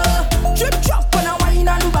prefer. Drip drop on a wine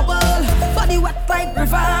and bubble, body wet like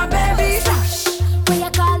river, baby. Flash. What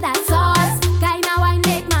you call that sauce? Kinda wine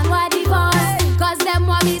make man want divorce. Cause them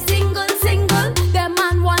want me single. Them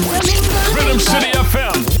man want to mingle. Rhythm City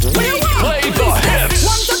FM. Play the hits.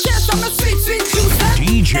 Want to taste some sweet juice?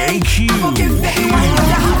 DJ Q. Give baby wine, but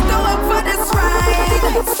you have to work for this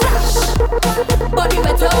ride. Flash. Body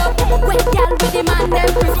wet up, wet girl with the man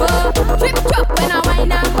them prefer. Drip drop when I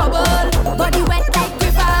wine and bubble. Body wet like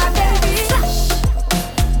river, baby. Flash.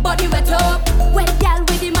 Body wet up, wet girl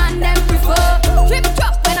with the man them prefer. Drip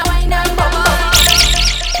drop when I wine and bubble.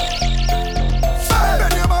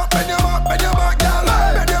 Bend your back, girl.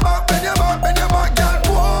 Bend your back, girl.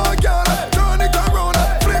 Whoa, girl. Turn it around,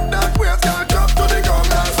 flip that waist, girl. Drop to the ground,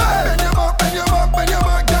 girl. Bend your back,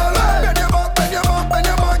 girl. Bend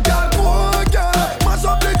your back, girl. Whoa, girl. Mash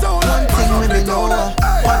up the town, One thing we know,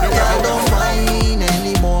 one girl don't whine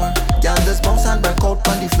anymore. Girl just bounce and break out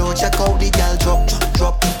on the floor. Check out the girl drop.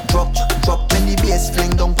 When the bass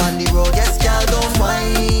fling down on the road. Yes, girl don't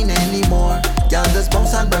whine anymore. Girl just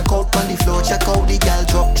bounce and break out on the floor. Check out the girl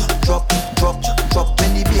drop.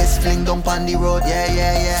 When the bass fling down on the road.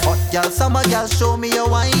 Yeah. Hot girl, summer girl, show me your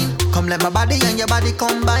wine. Come let my body and your body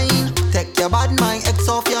combine. Take your bad mind, X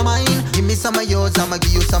off your mind. Give me some of yours, I'ma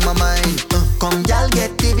give you some of mine. Come girl,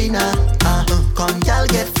 get divvy now. Come girl,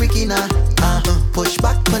 get freaky now. Push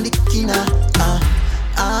back on the kina.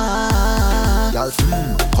 Girl,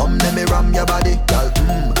 come let me ram your body. Girl,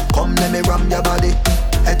 come let me ram your body.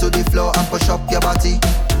 Head to the floor and push up your body.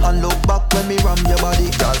 And look back when me ram your body.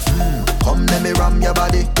 Girl, come let me ram your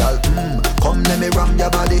body. Girl, come let me ram your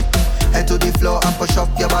body. Head to the floor and push up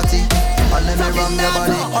your body. And let me ram your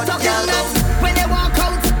body. Girl, when they walk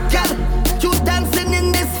out, girl, you dancing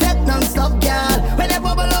in this set non-stop, girl. When they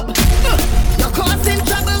bubble up, you're causing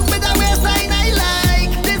trouble with a waistline I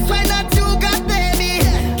like. This why not you got baby.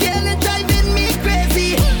 Girl, it's driving me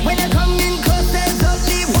crazy.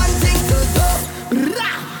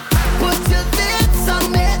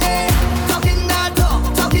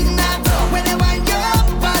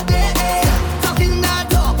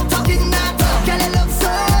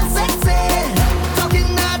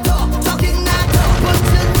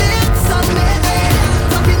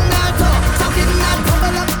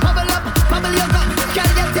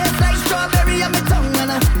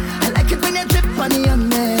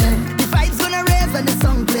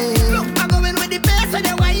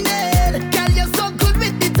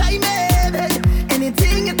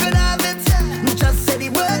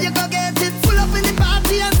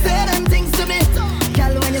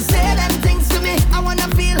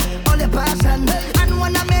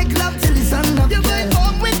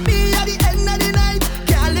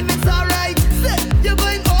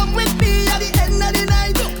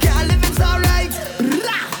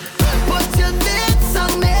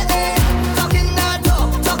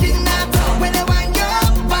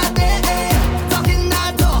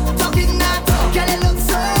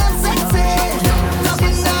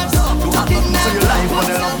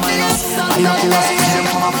 binoculars, see them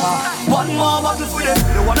from afar. One more bottle for them,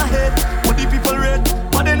 they wanna hate. What the people rate,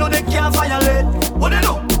 but they know they can't violate. What they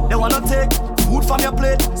know, they wanna take food from your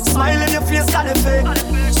plate, smile in your face, got it fake.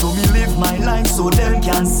 So me live my life so them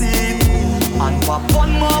can see. And pop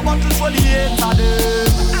one more bottle for the hate of them.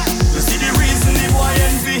 You see the reason the boy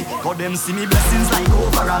envy, but them see me blessings like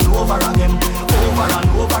over and over again, over and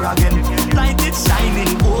over again. Light it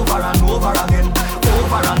shining over and over again,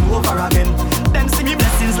 over and over again. Them see me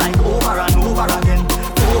blessings like over and over again,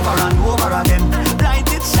 over and over again. Light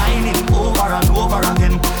it shining over and over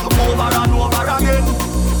again, over and over again.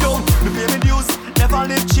 Yo, me pay me dues, never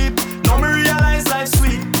live cheap. Now me realize life's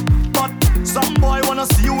sweet, but some boy wanna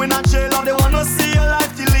see you in a jail or they wanna see your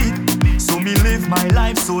life delete. So me live my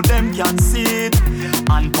life so them can see it.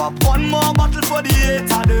 And pop one more bottle for the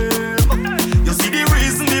hate of them. You see the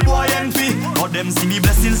reason the boy envy, but them see me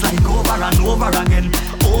blessings like over and over again,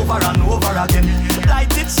 over and over again.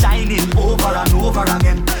 Light it shining over and over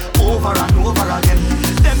again, over and over again.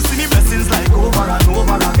 Them see me blessings like over and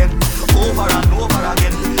over again, over and over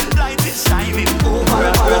again. Light it shining over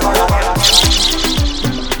and over again.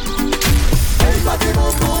 Everybody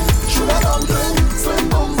boom boom, sugar dumpling, sweet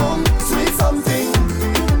boom boom, sweet something.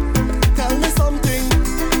 Tell me something.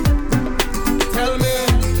 Tell me,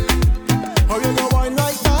 how you go wine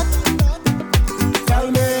like that? Tell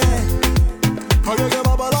me, how you go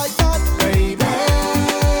bubble like that, baby?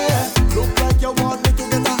 Look like you want me to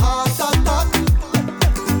get a heart attack.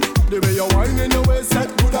 The way you wine in your waist, set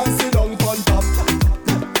good and sit down on top.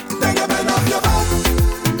 Then you bend up your back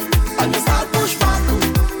and you start push back.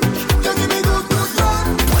 You give me good, good love.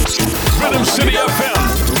 Rhythm City FM.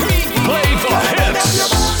 Play the hits.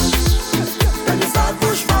 Then you start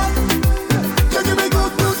push back. You give me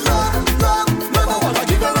good, good love, love. Never wanna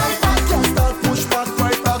give you right back. You start push back,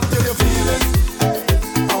 right back till you feel it.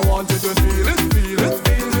 I want you to feel it, feel it,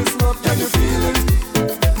 feel this love. Can you feel it?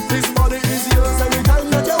 This body is yours anytime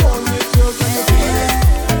that you want it. Girl, can you feel it?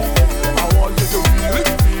 I want you to feel it,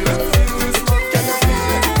 feel it, feel this love. Can you feel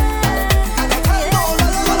it?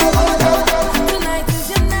 Tonight is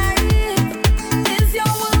your night, it's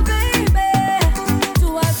your world, baby. Do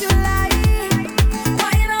what you like,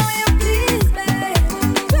 why you know you please, baby.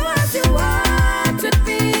 Do what you want with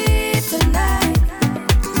me tonight.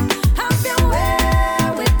 Have your way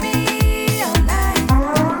with me all night.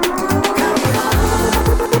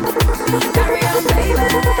 Carry on, baby.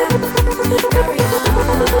 Carry on,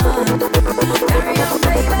 carry on,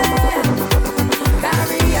 baby.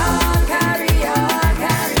 Carry on, carry on,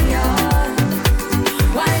 carry on.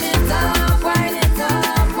 Wind it up, wind it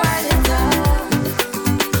up, wind it up.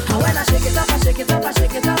 And when I shake it up, I shake it up, I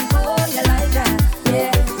shake it up. Oh, you like that,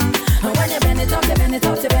 yeah. And when you bend it up, you bend it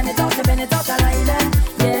up, you bend it up, you bend it up, I like that,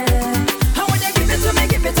 yeah. And when you give it to me,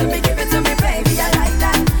 give it to me, give it to me, baby, I like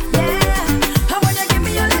that, yeah. And when you give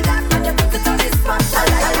me all of that, when you put it on this spot, I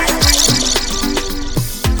like that.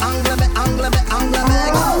 Angle me, angle me, angle me.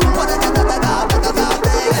 What a da da da da da da da.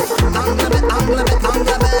 Angle me, angle me,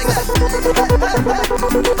 angle me.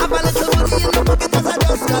 Have a little money in my pocket 'cause I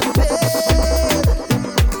just got paid.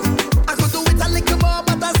 I could do it a little more,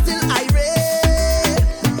 but I still irate.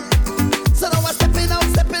 So now I'm stepping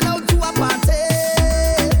out to a party.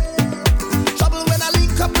 Trouble when I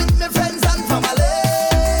link up with my friends and family.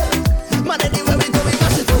 Man, anywhere we go, we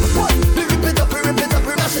mash it up. We rip it up, we rip it up,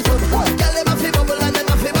 we mash it up. Girl, them a fi bubble and them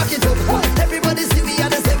a fi back it up. Everybody see we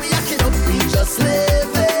and they say we acting up. We just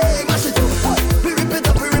living, mash it up. We rip it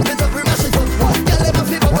up, we rip it up, we mash it up. Girl, them a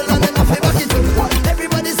fi bubble and them a fi back it up.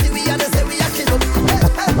 Everybody see we and they say we acting up.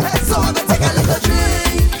 So I go take a little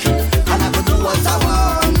drink and I go do what I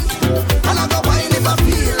want. And I go wine if I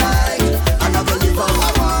feel like. And I go live how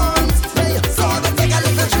I want. So I go take a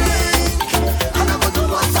little drink and I go do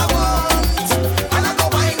what I want. And I go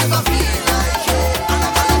wine if I feel like. And I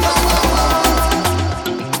go live how I want.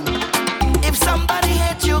 If somebody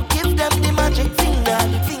hate you, give them the magic finger,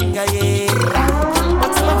 yeah.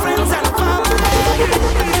 But to my friends and family,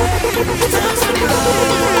 thanks for the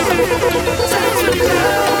love, thanks for the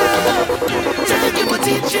love. Thank you for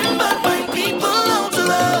teaching but my people how to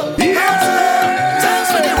love. Thanks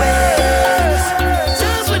for the ways,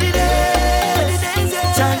 thanks for the days.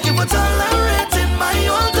 Thank you for tolerating my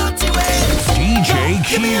own dirty ways. DJ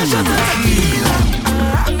Give me a shot of tequila.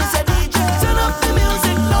 And me say DJ, turn up the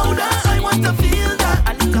music louder. I want to feel that,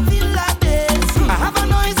 I need to feel like this. I have a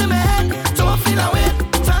noise in my head, don't feel away.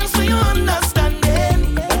 Thanks for your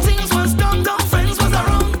understanding. When things was done, friends was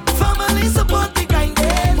around. Family support the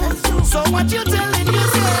grinding. So what you telling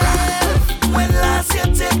yourself? When last you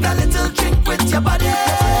take a little drink with your body,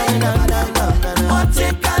 or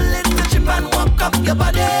take a little chip and walk up your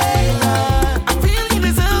body. I feel you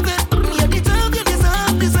deserve it. You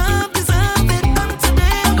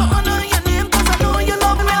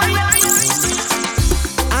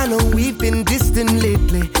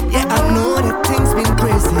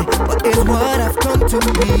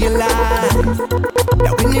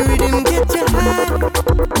the rhythm get you high,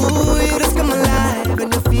 ooh, you just come alive.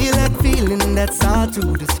 And you feel that feeling that's hard to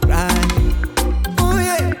describe. Oh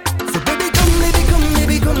yeah, so baby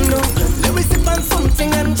come down. Let me sip on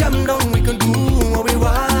something and jam down. We can do what we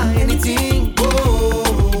want, anything.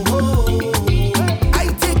 I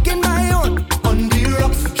taking my own on the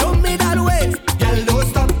rocks. Show me that way, girl, don't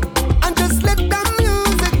stop. And just let the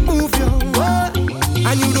music move you.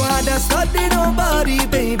 And you don't have to study nobody,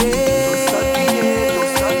 baby.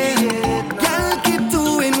 Girl, keep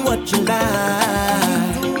doing what you like.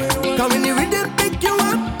 Come when the rhythm pick you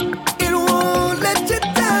up, it won't let you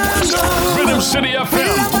down. Rhythm City FM.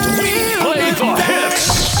 Play the hits.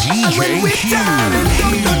 DJ Q.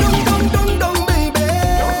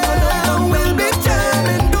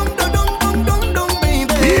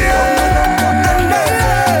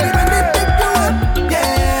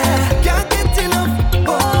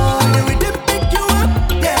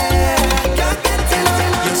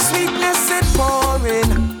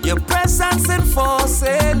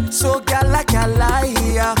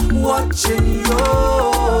 Watching you,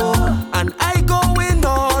 and I going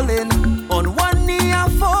all in. On one knee I'm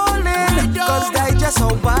falling, cause they just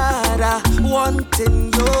so bad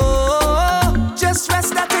wanting you. Just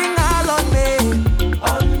rest that thing all on me.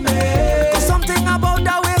 Cause something about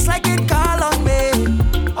that waist like it call on me.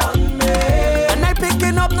 And I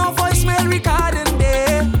picking up no voicemail recording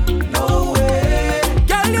day. No way.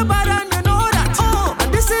 Girl, you bad and you know that.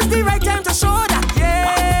 And this is the right time to show that.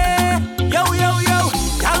 Yeah. Yo.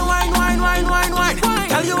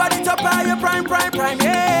 Girl, you are the top of your prime,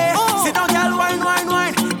 yeah. Sit down, girl, wine.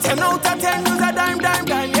 10 out of 10, use a dime,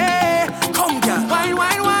 yeah. Come, girl, wine.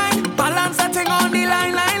 Balance that thing on the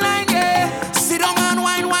line, yeah. Sit down and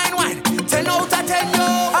wine. 10 out of 10,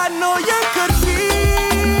 yo. I know you could feel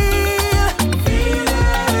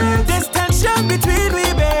this tension between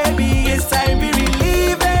we, baby. It's time we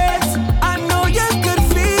relieve it. I know you could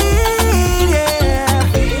feel, yeah.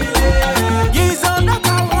 You're all that I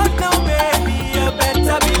want now, baby. You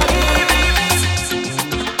better believe it.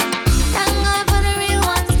 Thank God for the real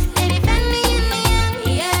ones. They defend me in the end,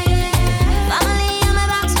 yeah. Family on my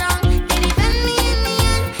back strong. They defend me in the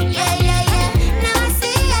end, yeah. Now I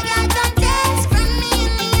see I got contacts from me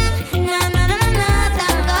in the end. Nah.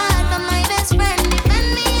 Thank God for my best friend. Defend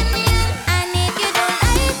me in the end. And if you don't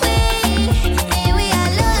like me, leave we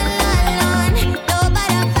alone.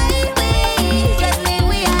 Nobody fight me. Just leave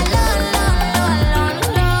we alone.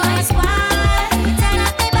 My squad, turn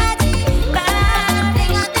up the body,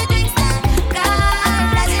 bring out the drinks now. God,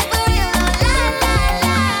 bless it for you, la.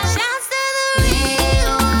 Shouts to the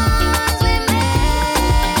real ones with me,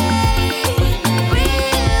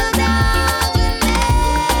 real dogs with me.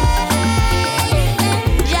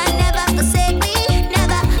 Jah never forsake me,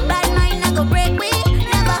 never bad mind not go break me,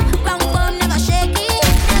 never wrong form, never shaky,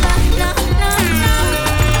 never, no.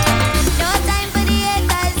 No time for the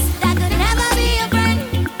haters, that could never be a friend.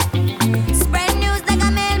 Spread news like a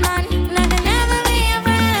mailman, that could never be a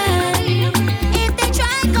friend. If they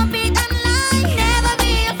try compete online, never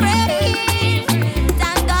be afraid.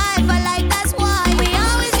 Thank God for life, that's why we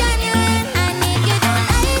always genuine. And if you don't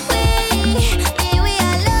like me, leave we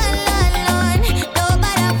alone.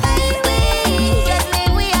 Nobody fight me, just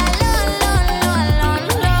leave we alone.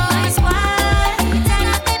 My squad, turn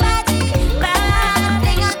up the body,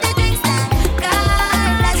 bring out the drinks now.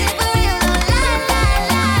 God, bless it for you, la.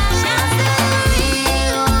 Shouts to the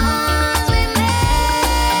real ones with me,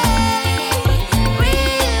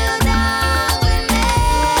 real dogs with me.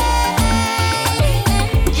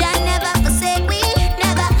 Jah never forsake me,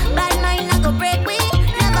 never bad mind not go break me,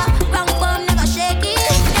 never wrong form, never shaky,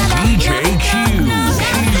 never. DJ Q.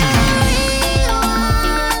 Real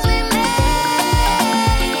ones with me,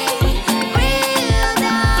 real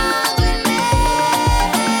dogs with me.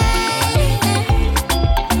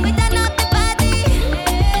 We turn up the party,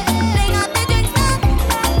 bring out the drinks now.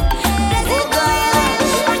 Bless it for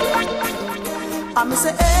I'ma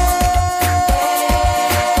say,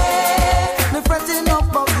 me fretting up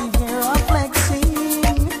but we here I'm flexing.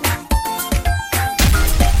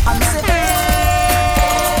 I'ma say,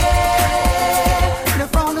 me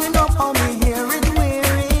frowning up on me here it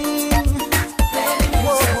wearing.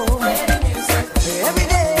 Whoa. Every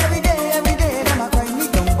day, them a cry me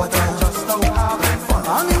down, but I just don't have fun.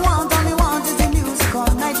 All me want is the music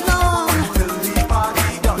all night long. Till the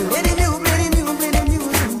party done. Play the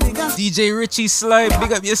music, bigger. DJ Richie Slide,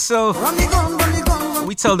 big up yourself. Run the gun.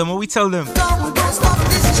 What we tell them? Don't stop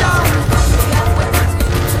this jam.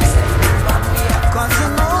 'Cause you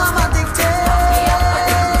know I'm addicted.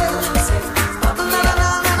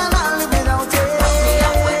 Na, live without it.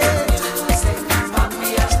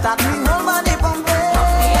 Start me whole body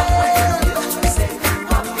pumping.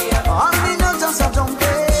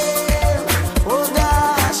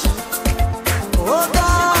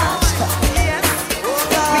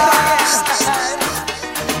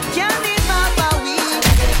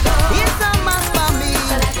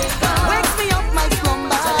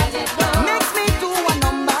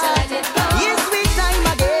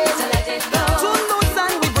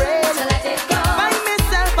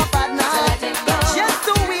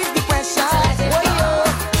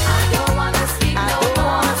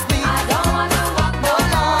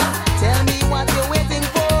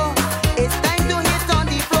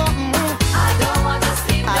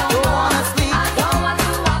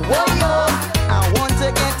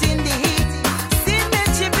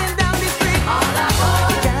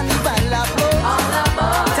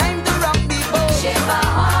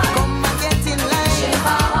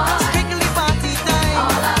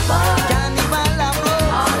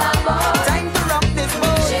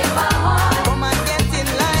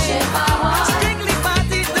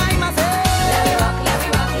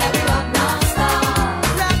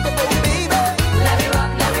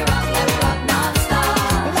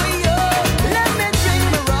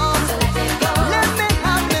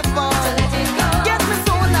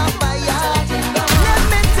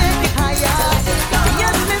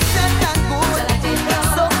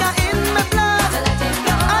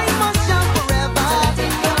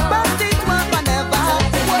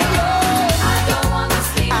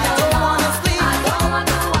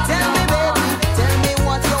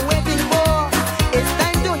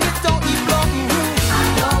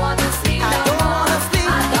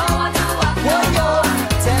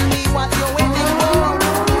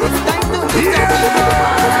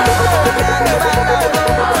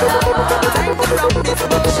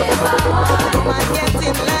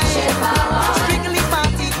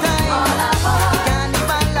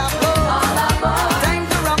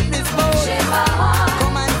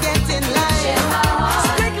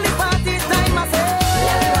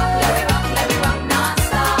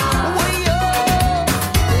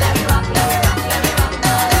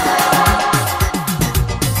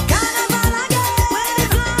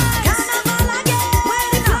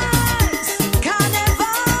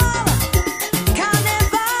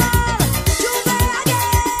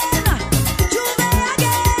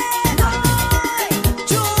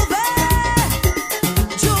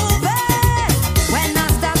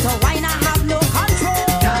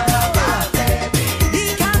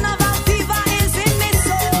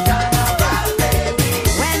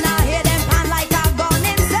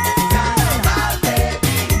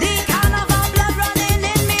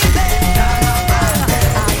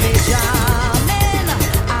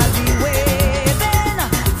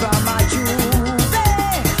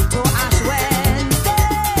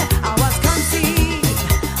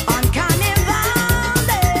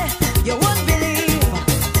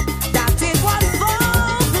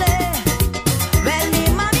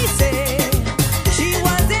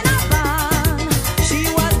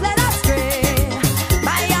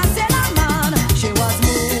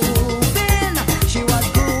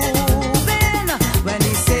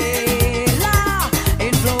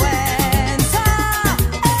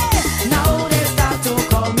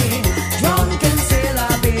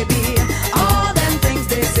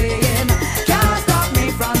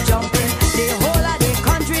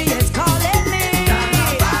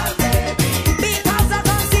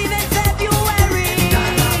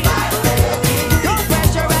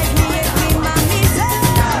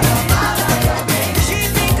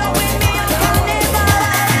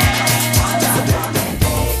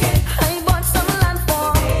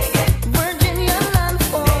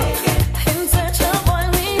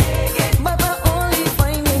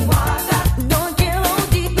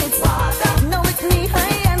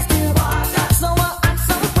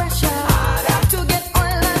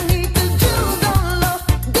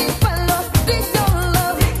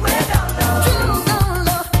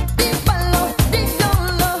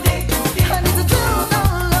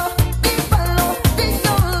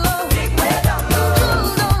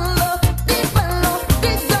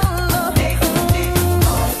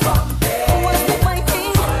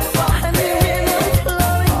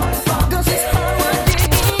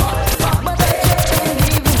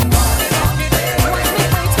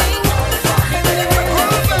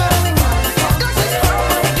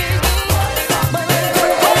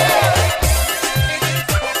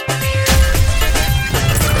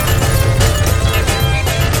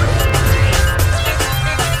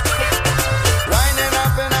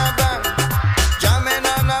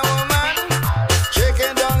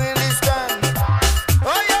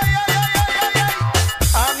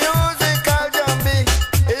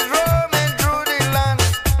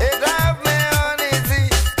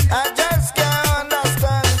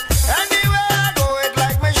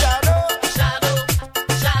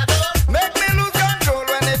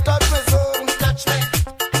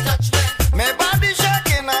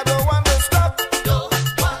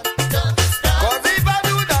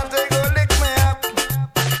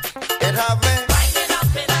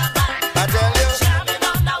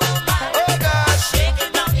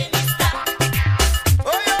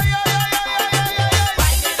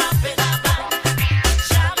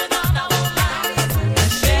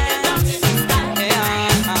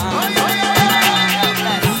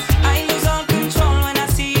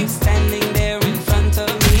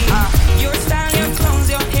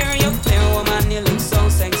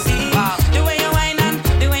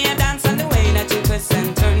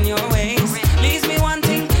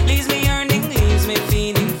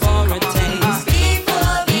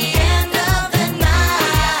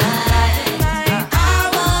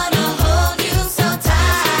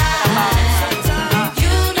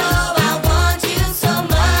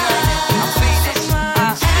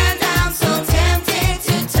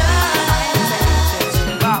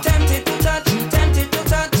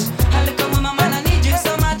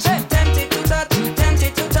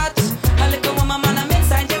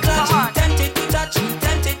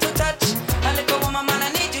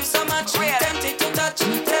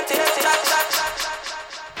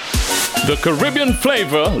 Caribbean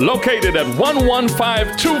Flavor, located at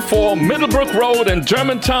 11524 Middlebrook Road in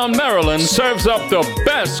Germantown, Maryland, serves up the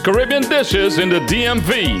best Caribbean dishes in the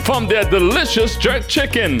DMV. From their delicious jerk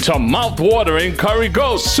chicken to mouth-watering curry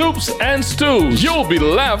goat, soups and stews, you'll be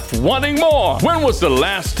left wanting more. When was the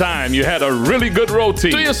last time you had a really good roti?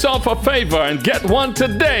 Do yourself a favor and get one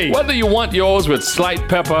today. Whether you want yours with slight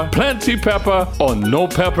pepper, plenty pepper, or no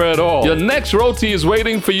pepper at all, your next roti is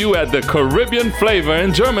waiting for you at the Caribbean Flavor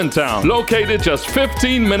in Germantown, located just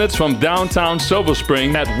 15 minutes from downtown Silver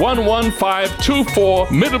Spring at 11524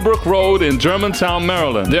 Middlebrook Road in Germantown,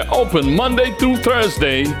 Maryland. They're open Monday through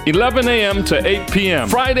Thursday, 11 a.m. to 8 p.m.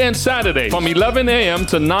 Friday and Saturday from 11 a.m.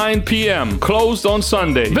 to 9 p.m. Closed on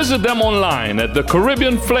Sunday. Visit them online at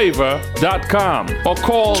thecaribbeanflavor.com or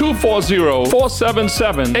call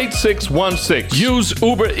 240-477-8616. Use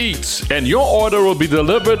Uber Eats and your order will be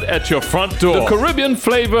delivered at your front door. The Caribbean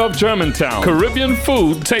Flavor of Germantown. Caribbean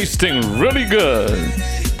food tasting really good.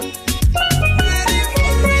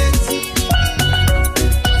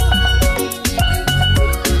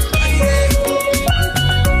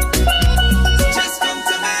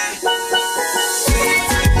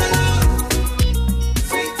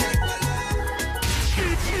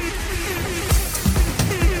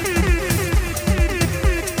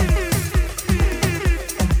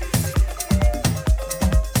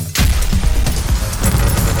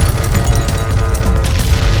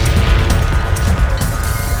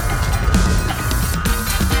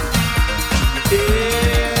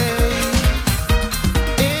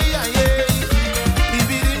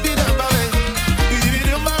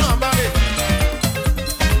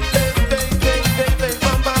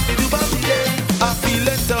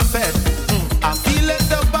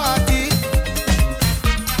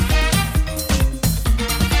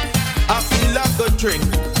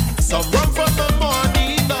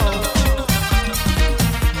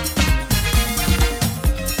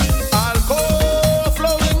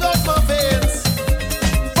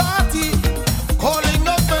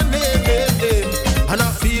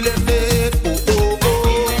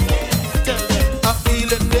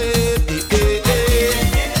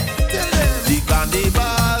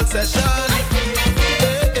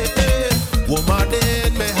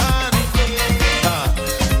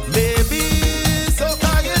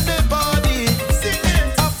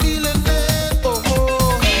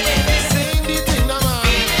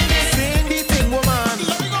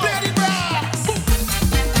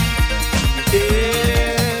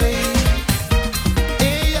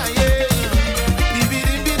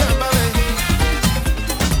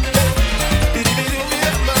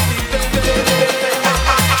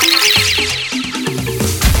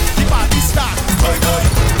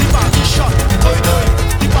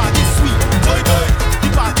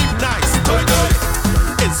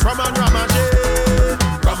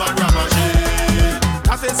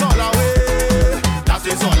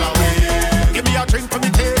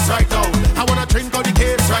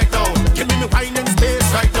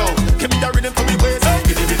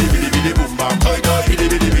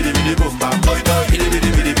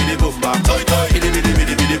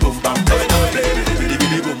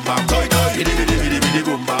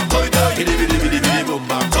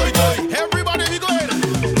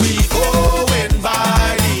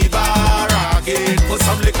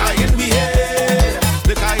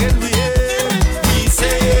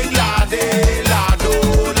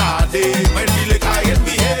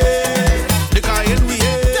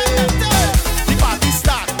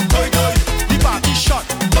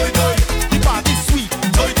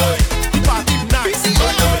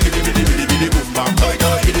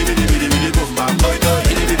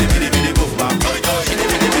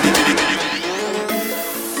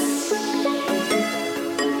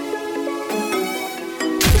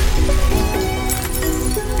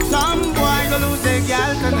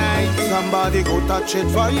 Somebody go touch it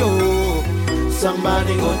for you.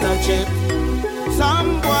 Somebody go touch it.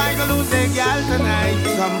 Some boy go lose a girl tonight.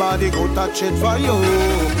 Somebody go touch it for you.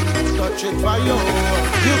 Touch it for you.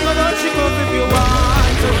 You go touch she go if you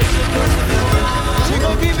want to. She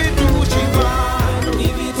go give it to who she want.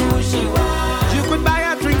 Give it to who she want. You could buy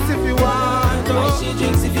her drinks if you want to. Buy she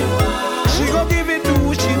drinks if you want. She go give it to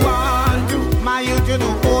who she want to. My youth, you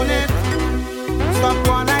don't own it. Stop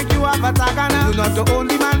one like you have a tagana. You're not the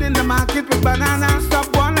only man in the market with banana.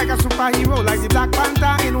 Stop one like a superhero, like the Black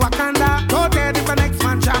Panther in Wakanda. Go there if the next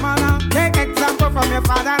man shamana. Take example from your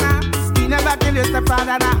father now. He never kill your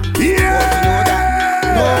stepfather now. Yeah! Oh, you know that.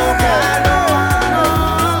 No girl, no.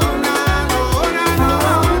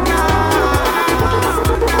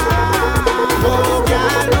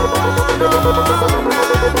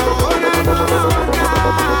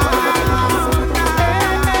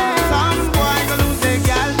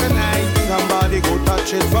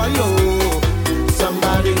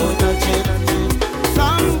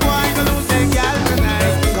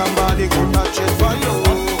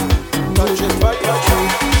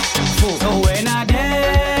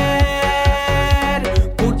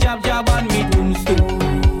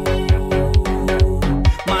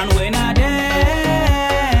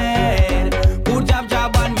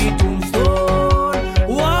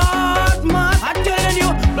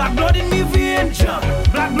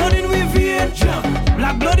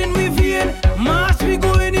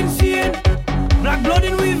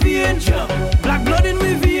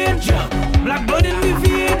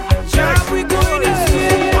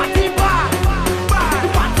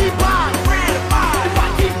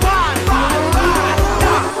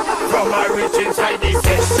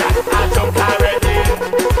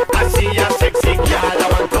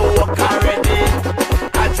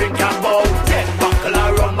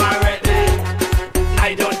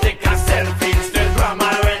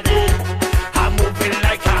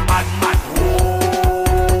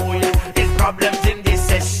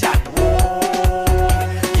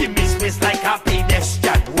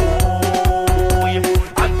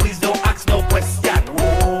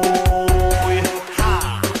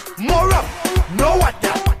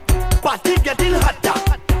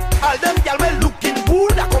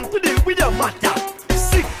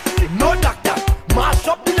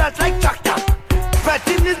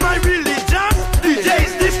 my religion. DJ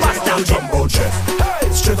is the pastor. Jumbo jet, hey,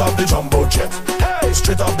 straight off the jumbo jet, hey,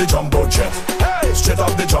 straight off the jumbo jet, hey, straight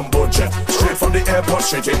off the jumbo jet, straight from the airport,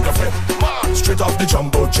 straight in the flip. Straight off the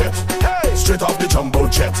jumbo jet, hey, straight off the jumbo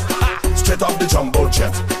jet, straight off the jumbo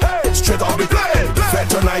jet, hey, straight off the plane. Fed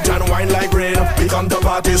tonight and wine like rain. We come to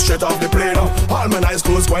party straight off the plane. All my nice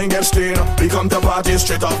clothes going get stained. We come to party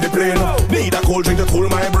straight off the plane. Need a cold drink to cool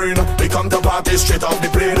my brain. We come to party straight off the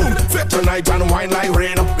plane. Fed tonight and wine like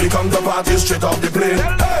rain. We come to party straight off the plane.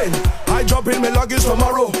 Hey, I drop in my luggage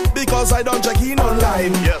tomorrow because I don't check in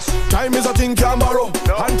online. Yes, time is a thing can't borrow.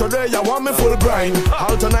 And today I want me full grind.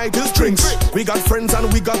 All tonight is drinks. We got friends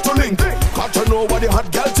and we got to link. Got to know what the hot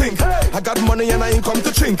girl think. I got money and I ain't come to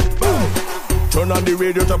chink. Turn on the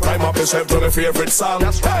radio to prime up yourself to my favorite song.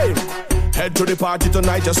 Hey, head to the party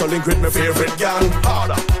tonight just to link with my favorite gang.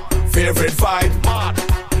 Favorite vibe,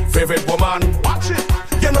 favorite woman. Watch it.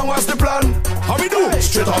 You know what's the plan? How we do?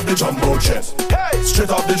 Straight off the jumbo jet. Hey, straight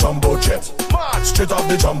off the jumbo jet. Straight off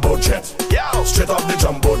the jumbo jet. Yeah, straight off the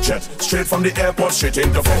jumbo jet. Straight from the airport, straight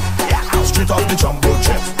in the phone. Yeah, straight off the jumbo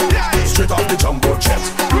jet. Yeah, straight off the jumbo jet.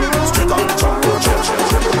 Straight off the jumbo jet.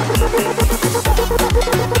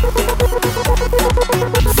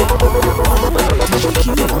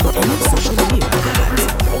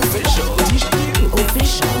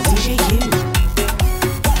 Official DJ Q.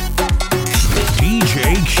 DJ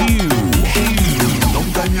Q. Long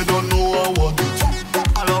time you don't know I want it.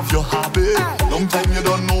 I love your habit. Long time you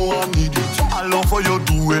don't know I need it. I love how you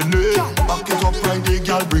doing it. Back it up right there,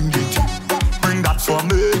 girl, bring it. Bring that for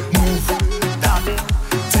me. Move that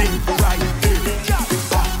thing right there.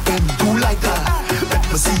 Back and do like that. Let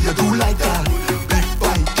me see you do like that. Big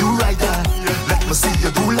bite, you right there. Let me see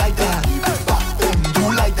you do like that. Back and do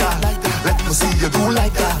like that. Let me see you do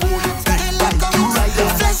like that. Big bite, you right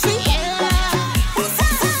there.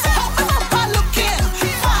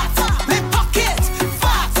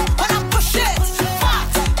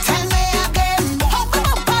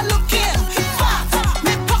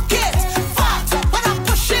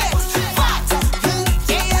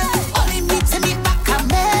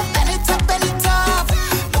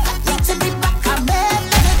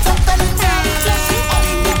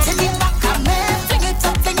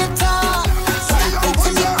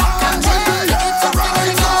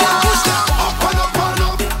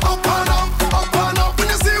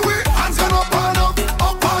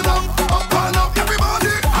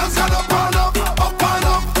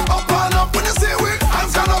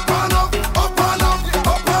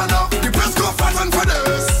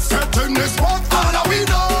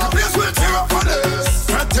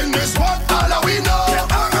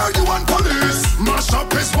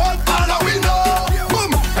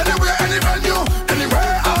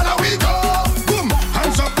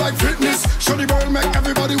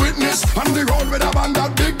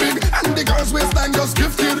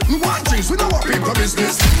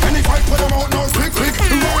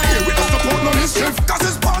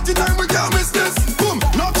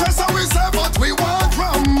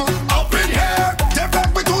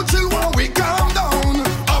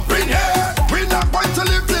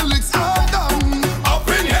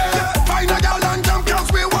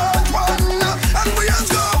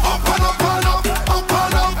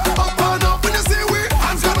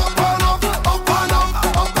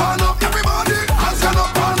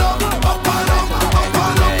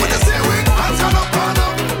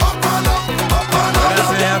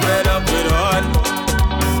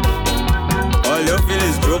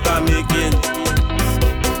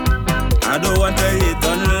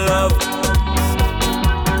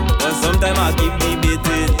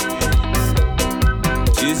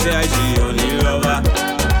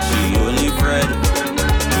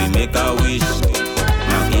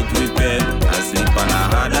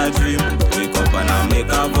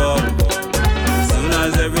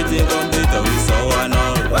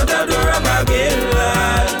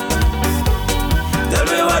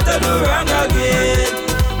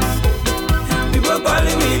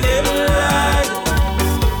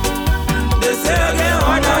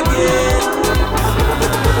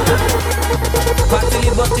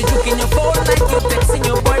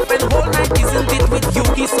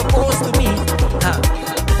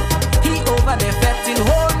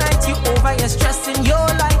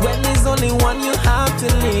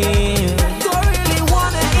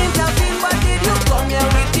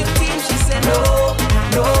 No,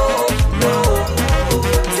 no, no.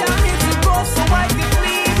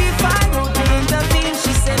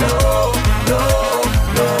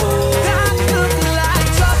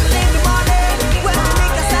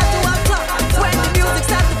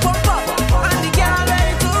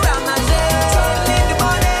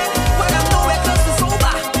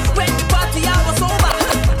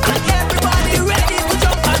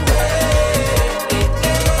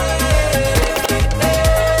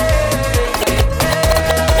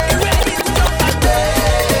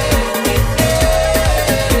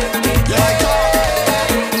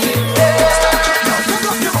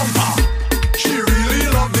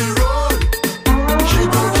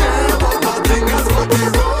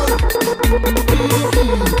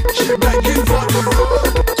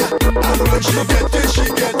 she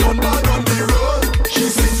get on bad on the road. She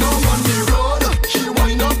sit down on the road. She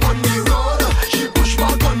wind up on the road. She push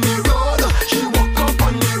back on the road. She walk up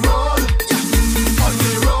on the road. On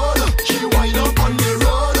the road. She wind up on the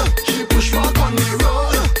road. She push back on the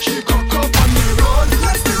road. She cock up on the road.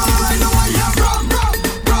 Let's do it right now. Yeah, rum, rum,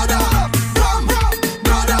 brother, rum, rum,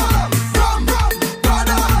 brother, rum, rum,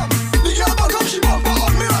 brother. The girl back up, she bump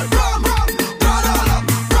on me like rum, rum, brother,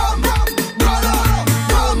 rum, rum, brother,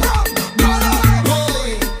 rum, rum, brother.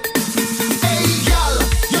 Hey, girl,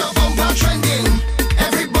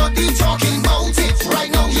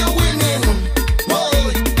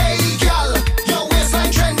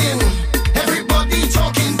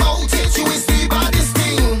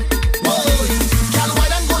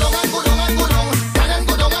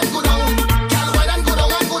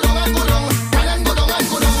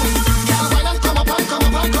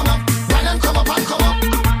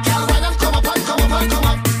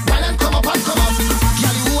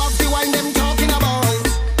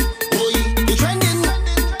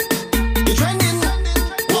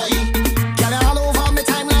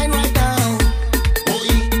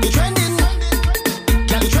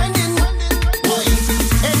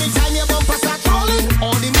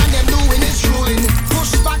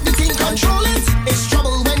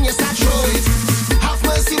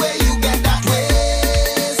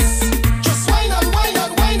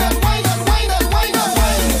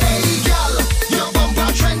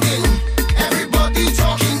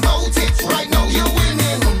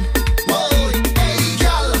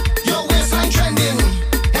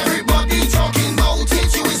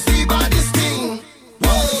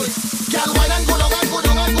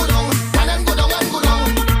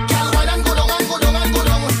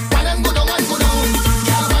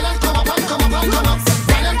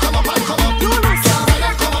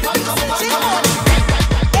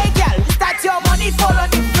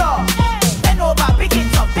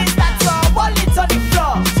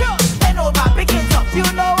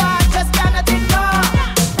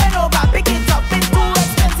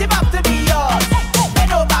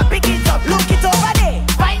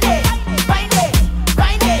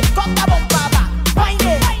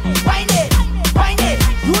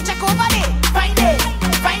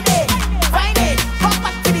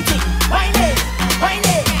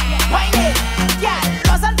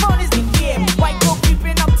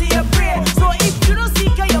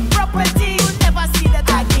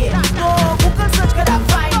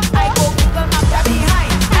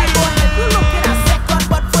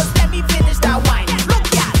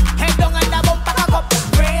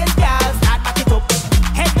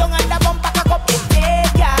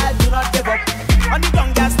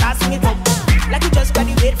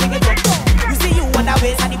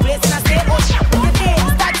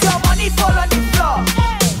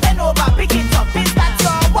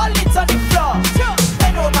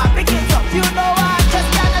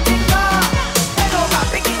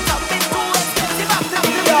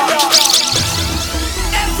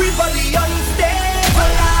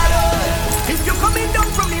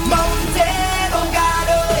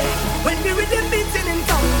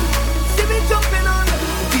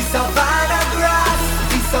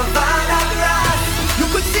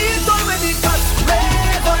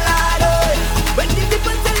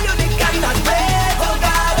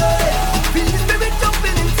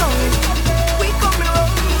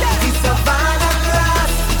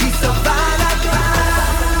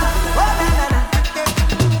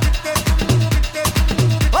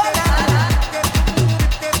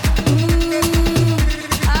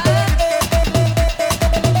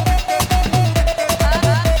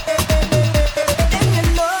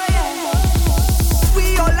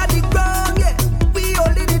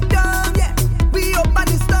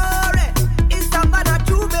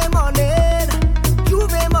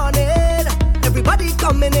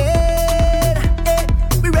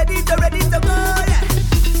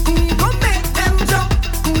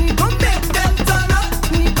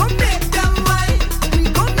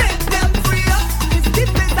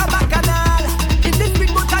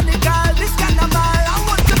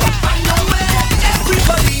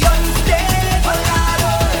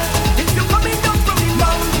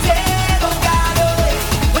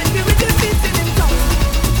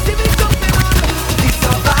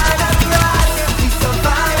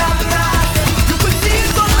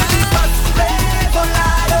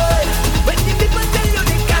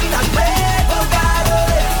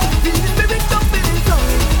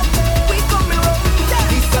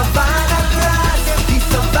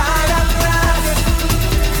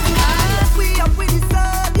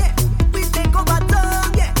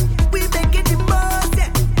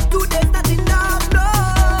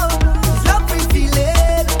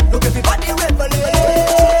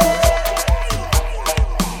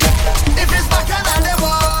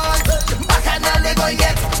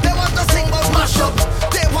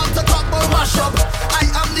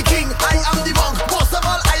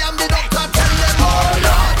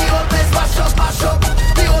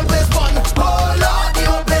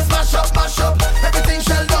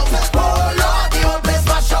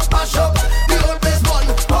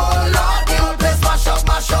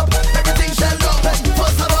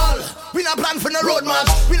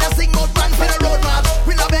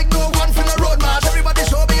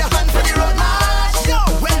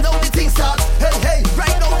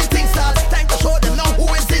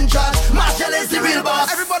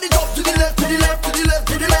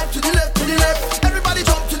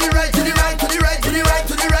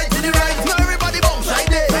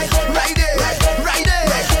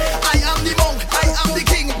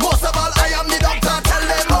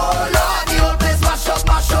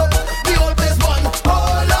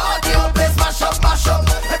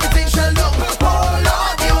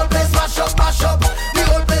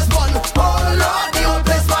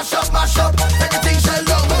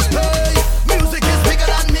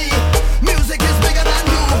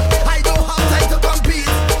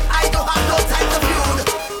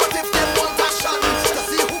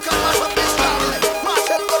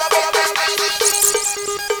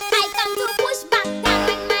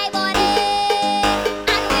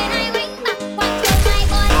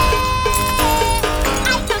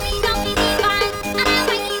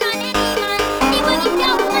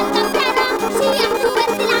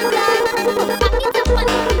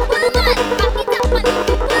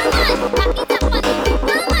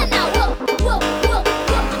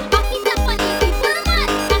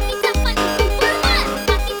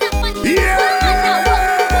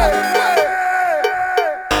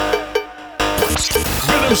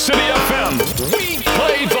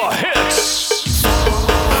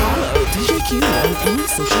 on any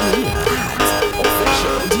social media at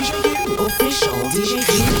Official DJ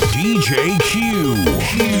Q. DJ Q.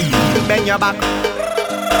 Bend your back.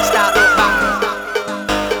 Start look back.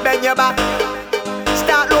 Bend your back.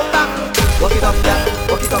 Start look back. Walk it up, girl.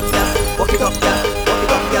 Walk it up, girl. Walk it up, girl. Walk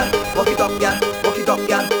it up, girl. Walk it up, girl. Walk it up,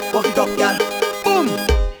 girl. Walk it up, girl. Boom.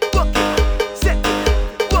 Walk it. Set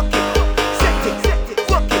it. Walk it. Set it. Set it.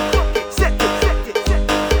 Walk it. Walk it. Set it. Set it. Set it.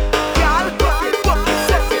 Girl, walk it. Walk it.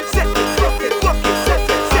 Set it. Set it. Walk it. Walk it. Set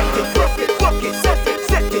it. Set it. Walk it. Walk it. Set it.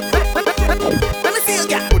 Set it. Let me see you,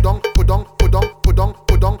 girl. Put down. Put down. Put down. Put down.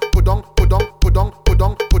 Put down. Put down. Put down. Put down. Put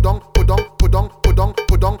down. Put down. Put down. Put down. Put down.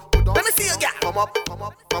 Put down. Put down. Let me see you, girl. Come up. Come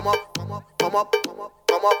up. Come up. Come up. Come up. Come up.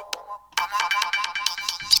 Come up.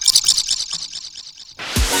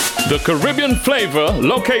 The Caribbean Flavor,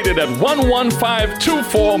 located at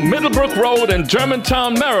 11524 Middlebrook Road in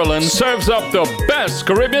Germantown, Maryland, serves up the best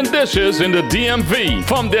Caribbean dishes in the DMV.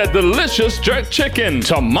 From their delicious jerk chicken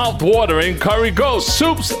to mouth-watering curry goat,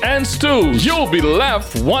 soups and stews, you'll be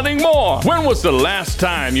left wanting more. When was the last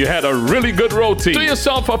time you had a really good roti? Do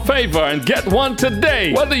yourself a favor and get one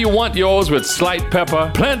today. Whether you want yours with slight pepper,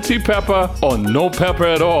 plenty pepper, or no pepper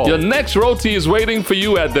at all, your next roti is waiting for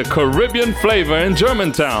you at the Caribbean Flavor in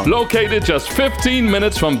Germantown. Located just 15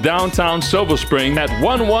 minutes from downtown Silver Spring at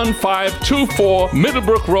 11524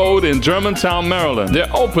 Middlebrook Road in Germantown, Maryland.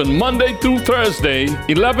 They're open Monday through Thursday,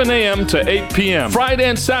 11 a.m. to 8 p.m. Friday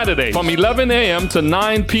and Saturday from 11 a.m. to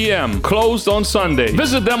 9 p.m. Closed on Sunday.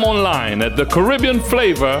 Visit them online at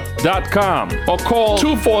thecaribbeanflavor.com or call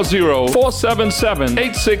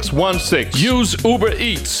 240-477-8616. Use Uber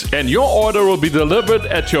Eats and your order will be delivered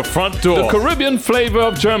at your front door. The Caribbean Flavor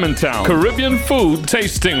of Germantown. Caribbean food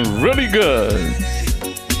tasting really good.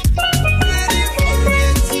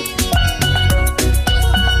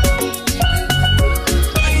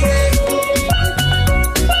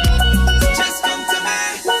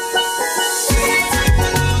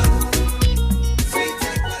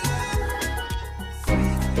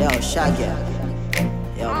 Yo, Shaggy.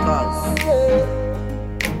 Yo, Cubs.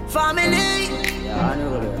 Family. Yo, I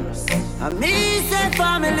know this. I me say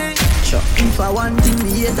family. Sure. If I want thing,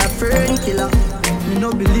 me hate a fern killer. Me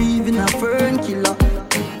no believe in a fern killer.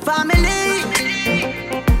 Family.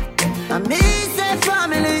 I me say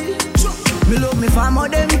family. Me love me family,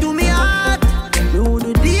 them to me heart. Me would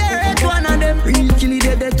do the earth one of them. Real kill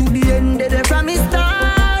it dead to the end, dead from me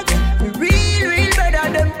start. Me real better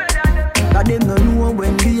them. Cause them no know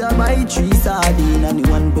when we a buy 3 sardines and the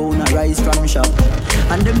 1 pound of rice from shop.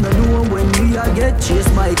 And them no know when we a get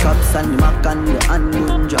chased by cops and the mac and the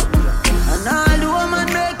handgun job. And all the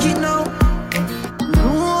woman make it now.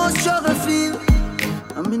 No struggle feel.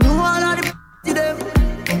 And me know all of the them.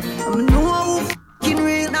 And me know who f***ing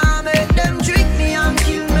real. Now make them trick me and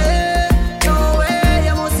kill me. No way,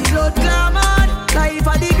 you must see blood clamor. Life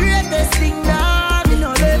are the greatest thing that me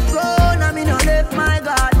no left go, and me no left my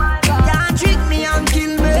God. Can't trick me and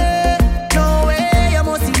kill me. No way, you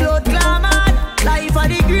must see blood clamor. Life are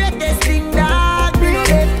the greatest thing that me no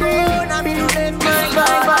left go, and me no left my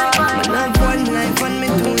God. Man have one life and me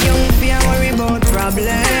too young for worry about problems.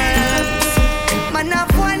 Man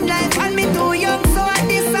have one life and me too young, so at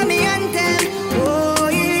this a me anthem. Oh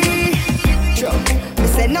yeah, sure. Me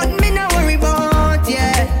say nothing me no worry about,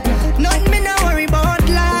 yeah. Nothing me no worry about,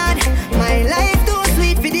 lad. My life too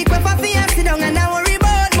sweet for the quiff of fear. Sit down and I worry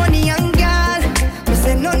about money and girl. Me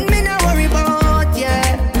say nothing me no worry about,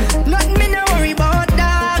 yeah. Nothing me no worry about,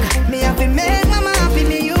 dog. Me happy make mama happy,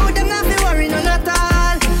 me you them not fi worry none at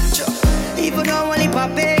all. Even though only for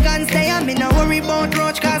pagans there, me no worry about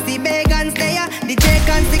roach cause the pagans there. The Jake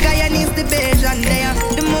and the guy needs the Bayesian there.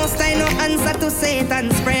 The most I know answer to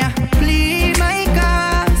Satan's prayer. Plead my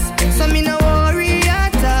cause, so me no worry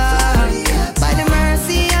at all. By the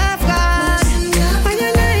mercy of God, and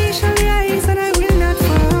your light shall rise and I will not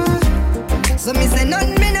fall. So me say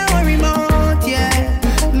nothing me no worry about, yeah.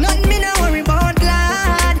 Nothing me no worry about,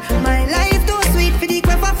 lad. My life too sweet for the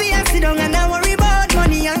quiff of fear. Sit down and I worry about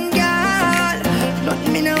money and girl.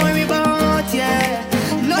 Nothing me no worry about, yeah.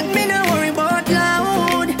 Nothing me no worry about,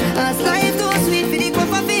 loud. As life too sweet for the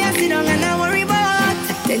quiff of fear. Sit down and I worry about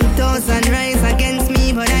 10,000 rise against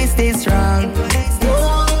me, but I stay strong.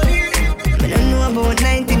 Me don't know about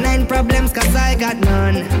 99 problems cause I got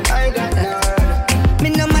none. Me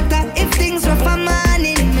no matter if things rough for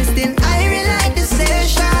morning, me still I relight the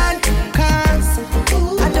station. Cause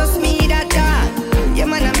I just me that dog. Yeah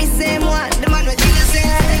man I me same one. The man with you say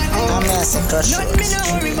nothing me no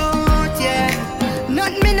worry about, yeah.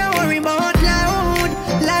 Nothing me no worry about, loud.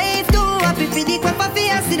 Life too happy for the quiff of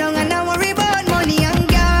fear. Sit down and I worry about money and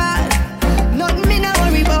girl. Nothing me no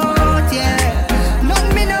worry about, yeah.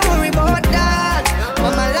 Nothing me no worry about, dog.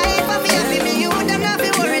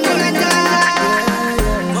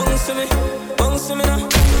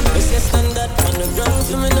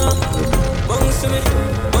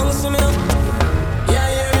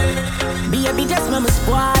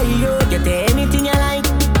 boy, you get anything you like.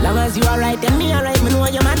 Long as you alright, then me alright. Me know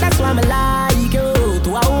your man, that's why me like you. To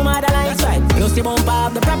a woman that likes right. Plus the bump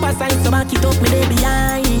up the proper sign, so back it up, me dey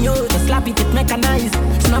behind you. Just slap it, it mechanized.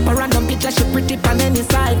 Snap a random picture, she pretty pan any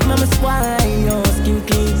side. Mama swine, yo, skin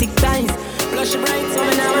clean, thick ties. Blush bright, so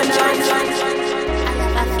me now and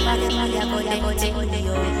I feel me there for you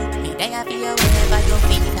whenever you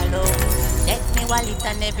feel alone. Take me wallet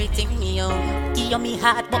and everything me own. Give you me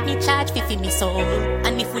heart, but me charge fi me soul.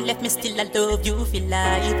 And if we left me still I love you feel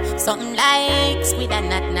like something like squid and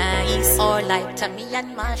not nice, or like Tommy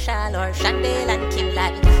and Marshall or Chandel and Kim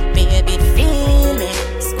like. Baby feel me,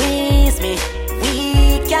 squeeze me.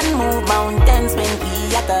 We can move mountains when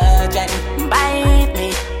we are touching. Bite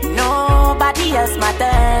me, nobody else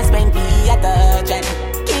matters when we are touching.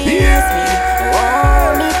 Kiss me,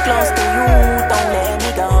 hold me close to you, don't let me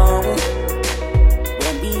go.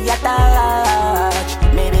 When we are touch,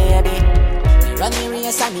 me baby. Me run me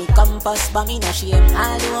race and me compass, but me no shame.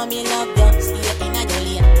 Although me love you, stay in a your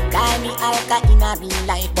lane. Call me Alka in a real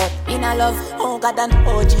life, but in a love, oh God and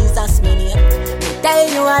oh Jesus, me name. Me tell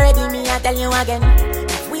you already, me I tell you again.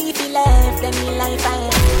 If we feel left, then me life I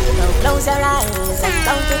am. Now close your eyes and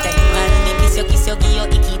count to 10. And me kiss you, give you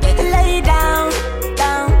icky dead. Lay down,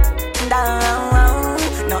 down, down.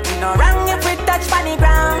 Nothing no wrong if we touch funny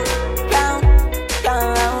ground, ground,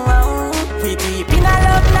 ground. We deep in a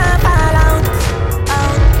love, now fall out,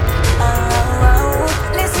 out, out.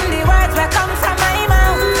 Listen the words that come from my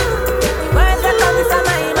mouth. The words that come from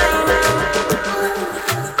my mouth.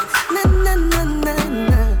 Na na na na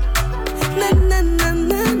na, na na na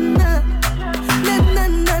na na, na na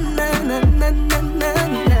na na na na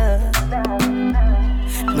na.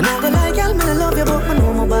 Me not gonna lie, girl, me love you, but me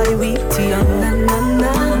know my body weak to you. Na na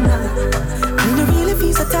na na. Me no really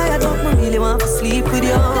feel so tired, but me really want to sleep with you.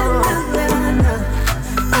 Na na na na.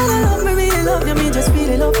 And I love me, really love you, me just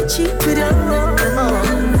really love to cheat with you.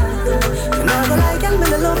 Me not gonna lie, girl, me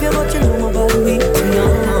love you, but you know my body weak to you.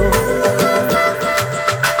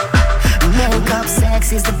 Makeup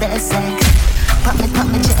sex is the best sex. Pop me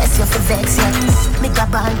chest, you feel vex, yes. Me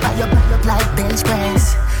grab on by your back like bench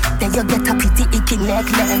press. Then you get a pretty icky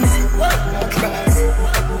necklace.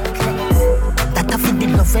 That I feel the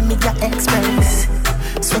love when me your express.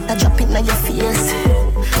 Sweat a drop in on your face.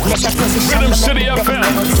 Make a position. Rhythm City FM.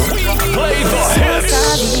 Play the hits.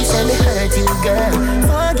 Sorry, say me hurt you, girl.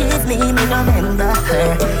 Forgive me, me no remember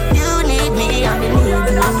her. You need me, I need you.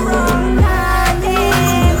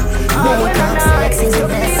 Makeup sex is the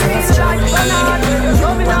best sex, truly. You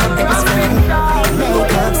are my best friend.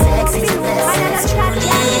 Makeup sex is the best sex, truly.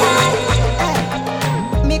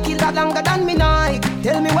 Make it that longer than me night.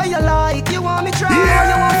 Tell me what you like. You want me try or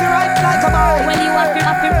you want me right like a bike? Well, you want to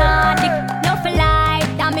radic, no for life.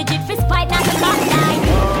 Damage it for spite, not the bad life.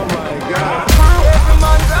 Oh my God. Every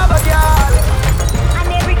man grab a girl, and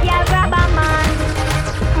every girl grab a man.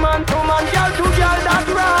 Man to man, girl to girl, that's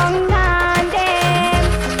wrong. Tandem.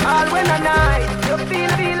 All when a night, you feel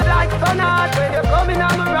like so hot when you're coming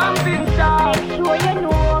on the ramping shot. Make sure you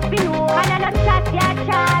know, and I chat, yeah,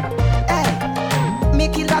 chat.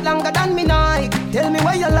 Make it that longer than me night. Tell me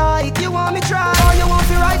what you like. You want me try or you want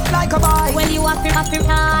me right like a bike? Well, you want to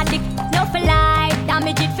radic, no for life.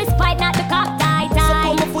 Damage it for spite, not the cop tie. So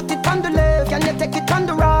come and put it on the left, can you take it on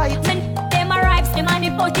the right? When them arrives, the man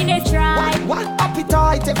is putting it right. What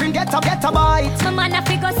appetite? Every get a bite. My man a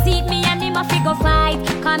figure seat me and him a figure fight.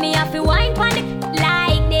 Call me a fi wine pon it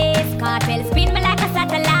like this. Cartel spin me like a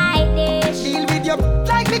satellite dish. Deal with you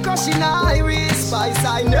like me crushing iris. Spice,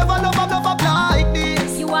 I never love like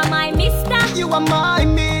this. You are my mister. You are my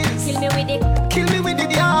miss. Kill me with it. Kill me with the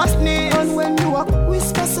darkness. And when you a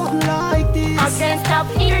whisper something like this, I can't stop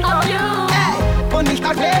hearing of you. Hey, bunny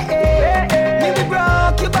a play. Me we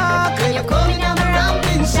broke your back when you coming on the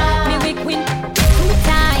ramping shot. Me we win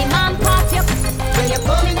time and pop you when you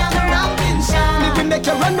coming on the ramping shot. Me we make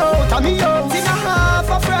you run out of me house in a half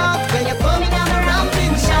a frock when you coming on the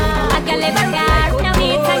ramping shot. I can live a car, no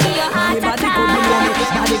need to give your heart a attack.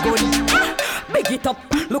 Big it up,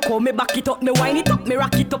 look how me back it up, me wind it up, me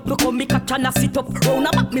rock it up, look how me catch and I sit up. Round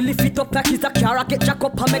a back, me lift it up like it's a car, I get jack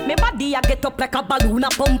up, I make me body, I get up like a balloon, I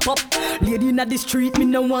pump up. Lady inna the street, me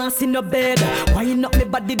no want see no bed. Wind up me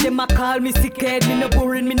body, them a call me sick head. Me no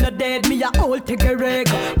boring, me no dead, me a all take a reg.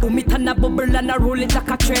 Boom it and a bubble and a roll it like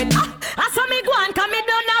a thread. I saw me go on, cause me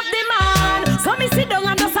don't have the man. So me sit down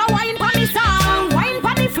and just a wine pa me song. Wine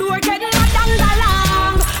pa the floor, getting a dang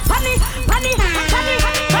along. Panny, panny, panny,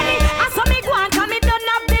 panny. I saw me go on, cause me don't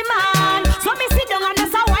have the man. So me sit down and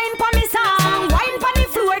just a wine pa me song. Wine pa the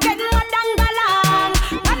floor, getting a dang along.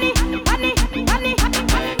 Panny, panny, panny,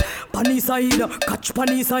 panny. Panny side Catch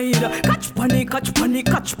panny side. Catch panny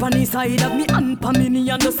side. Me and Pamini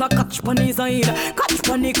and the catch panny side. Catch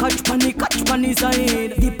panny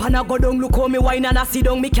side. The pana go down, look how me wine and I sit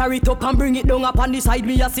down. Me carry it up and bring it down up on the side.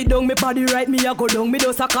 Me a sit down, me body right, me a go down. Me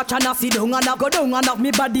does a catch and I sit down and I go down and have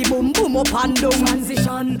me body boom boom up and down.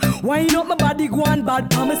 Transition, wine up my body go on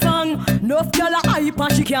bad pa me song. Nuff gyal a hype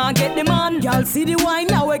and she can't get the man. Gyal see the wine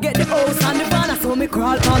now we get the house and the van. So me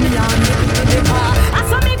crawl pa me and get into the car. I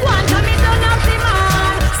saw me go and tell me don't have the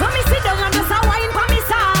man. So me sit down and just a wine pa me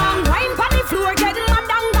song. Wine pa the floor get mad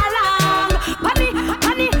and galang. Pani. I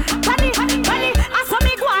saw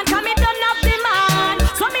me go and tell me don't have the man.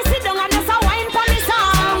 So me sit down and just a wine pa me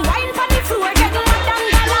song. Wine pa the floor get mad and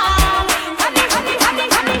galang. Pani.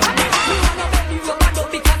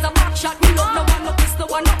 Because a back shot, me love no one no kiss, no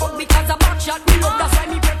one no hug. Because a back shot, me love. That's why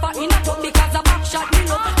me prefer in a tub. Because a back shot, me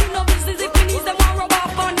love. You know business if you need them one rub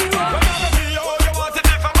off on the road.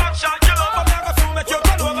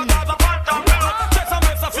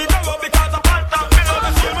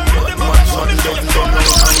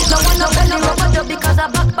 Because I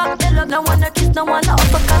back me love. No one kiss, no one up.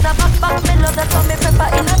 Because I back me love. That's why me prefer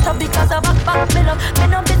in a tub. Because I back me love. Me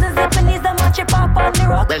no business if me need them watch it pop on the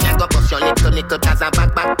rock. Well, you go bust your nickel, cause I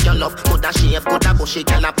back your love. Coulda shave, coulda bushy,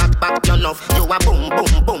 girl a back your love. You a boom,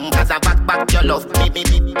 cause I back your love. Me,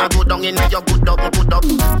 I go down in your good up.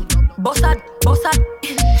 Boss that.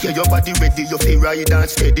 Yeah, your body ready, you feel ride and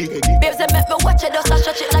steady. Babes, they make me watch it, just a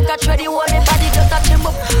stretch it like a treadie. Hold me body, just a trim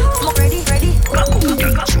up. Smoke ready.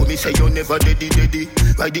 Show me say you never deady.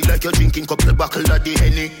 Ride it like you're drinking couple buckle of the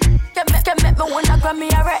Henny. Can make me wanna grab me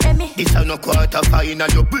or a Emmy. This a no quarter final,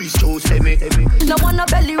 you breeze too semi. No wanna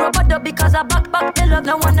belly rubber dub because I back me love.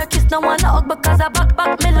 No wanna kiss, no wanna hug because I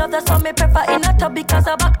back me love. That's why me prefer in a tub because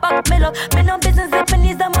I back me love. Me no business if me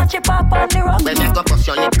need them watch it pop on the rock. Well, you go bust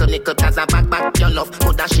your nickel, cause I back your love.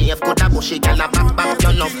 Coulda shave, coulda bushy, girl a back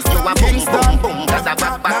your love. You a boom, cause I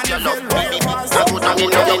back your love. Me, I go down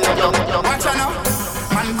in your. Watch out now.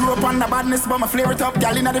 Man grew up on the badness, but my flare it up.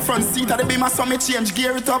 Girl in the front seat of the beamer, so me change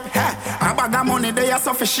gear it up. Ha, a bag of money there,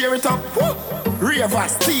 so for share it up.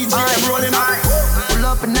 Ravers, TG, I'm rolling up. Pull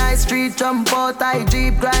up a nice street, jump out, I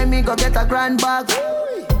Jeep, grind me, go get a grand bag.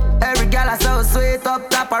 Every gal I so sweet up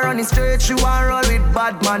top, I running straight, she want roll with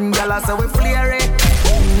bad man. Gal I so we flare it.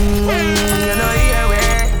 You know hear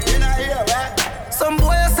it. Some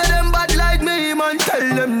boys say them bad like me, man, tell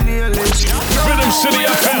them nearly. Rhythm City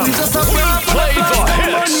FM, we play the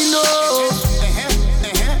hits.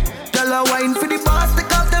 Gal I wine for the boss,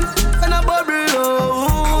 take off them and a bubble.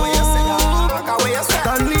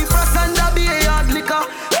 Can leave us and a be a hard liquor.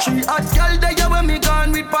 She hot gal there when me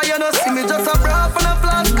gone with fire. No see me just a bra and a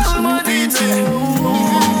flask. Come on,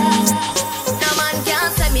 no man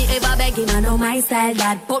can't say me ever begging. I know my style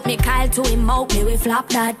that. Put me Kyle to him out, me we flop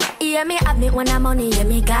that. Hear me have me when I'm money, yeah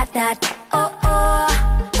me got that. Oh.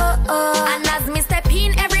 And as me step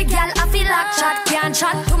in, every gal I feel like chat. Can't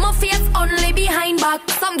chat to my face, only behind back.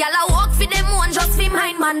 Some gal I walk for them one, just for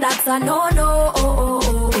mine, man. That's a no.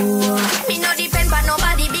 Me no depend by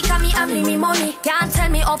nobody because me have me money. Can't tell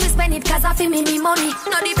me off to spend it cause I feel me money.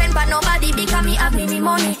 No depend by nobody because me have me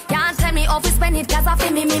money. Can't tell me off to spend it cause I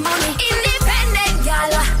feel me money. Independent gal,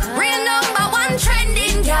 real number one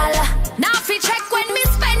trending gal. Now fi check when me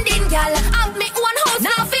spending gal. Have me one house,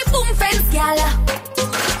 now fi boom fence gal.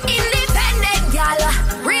 Independent gal,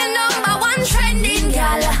 real number one trending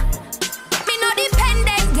gal. Me no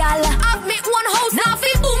dependent gal. Have me one house, now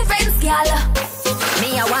fi boom fence gal.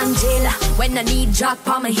 Me a one jail when I need jack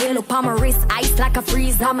pa my heel up on my wrist, ice like a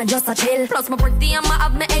freeze. I'm just a chill. Plus my birthday I'ma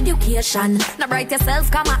have my education. Now bright yourself,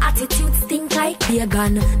 cause my attitude stink like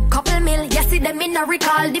vegan. Couple mil, yes see them in a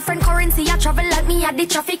recall. Different currency, I travel like me at the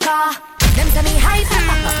traffic car. Them say me hype,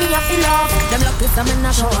 me a feel off. Them look with them and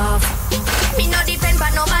I show off. Me no depend by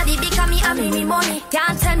nobody because me have me money.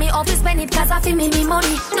 Can't tell me off to spend it cause I feel me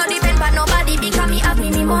money. No depend by nobody because me have me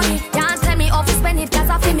money. Can't tell me off to spend it cause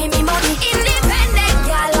I feel me money. Independent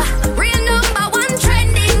gal, real number one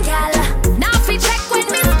trending gal. Now fi check when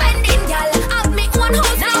me spending gal. Have me one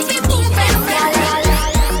house, now fi boom fence gal.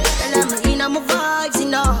 Tell them in my vibes, you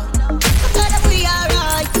know. I gotta be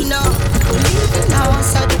alright, you know. Now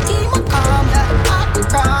so the team will come, out the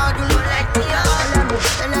crowd, you know, let me out.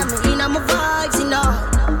 Tell them in my vibes, you know. I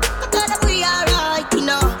gotta be alright, you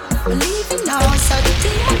know. Believe now, so the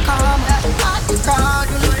team will come, out the crowd,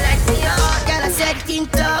 you know, let me out. Girl, I said king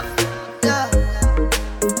top.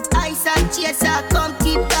 Ice and chaser, come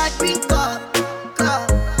keep that drink up.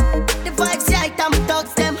 The vibes right, I'm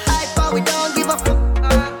thugs, them hype, but we don't give a fuck.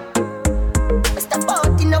 Step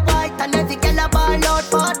out in the white and every girl a ball out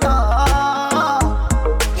for talk.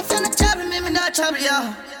 If you're not trouble me, me not trouble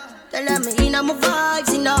you. Tell them me my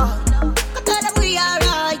vibes, you know. I tell them we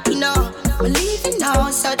alright, you know. We're leaving now,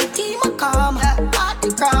 so the team will come.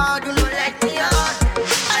 Party crowd, you know, let me out.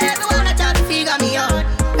 And everyone I try to figure me out.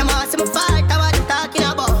 Them all see me fight, I what you talking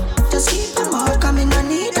about. Just keep them all coming, I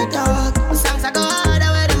need a dog. My songs I go hard,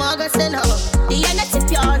 I wear them all go send out. The energy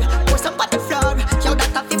pure, post up on the floor. Yo,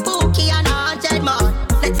 that coffee bookie and 100 more.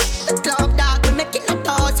 Let's hit the club, dog, we making no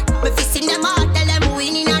toast. We fixing them all, tell them we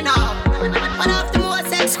winning and all. One of the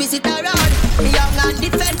most exquisite around. The young and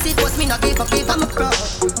defensive, was me not give up, I'm a pro.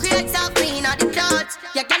 Create some clean on the clothes.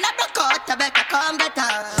 You cannot broke out, I better come get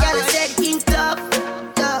out. Yeah, I said king tough,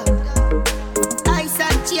 tough. Ice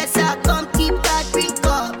and chaser, come keep that drink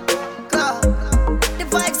up, go. The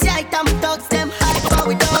vibes right, I'm thugs, them high, but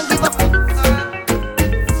we don't give up.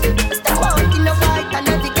 Step out in the white and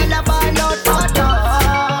every girl a ball out for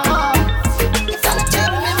dog. It's on the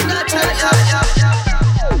table, let me not try.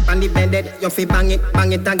 On the bed, you fi bang it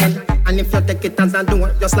again. And if you take it as a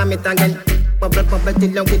door, you slam it again. Bubble, bubble,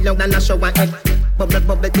 till long, than a shower head. Bubble,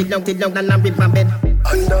 bubble, till long, than a river bed.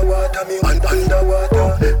 Underwater me,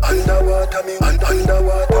 underwater, underwater me,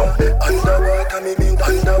 underwater, underwater me,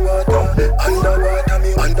 underwater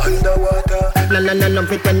me, underwater. No,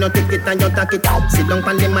 pretend you take it and you take it. Sit down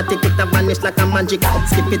pan the matic, it a vanish like a magic.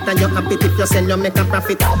 Skip it and you happy if you sell, you make a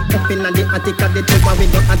profit. Up in the attic of the tube, we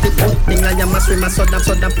don't attic. Thing I am a swimmer, so that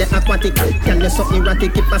the aquatic. Can you so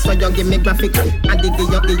erratic, if I saw you give me graphic. I dig you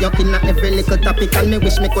in every little topic. And me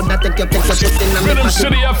wish me could take your place, so put in a me Rhythm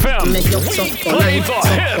City FM. Make you so polite, so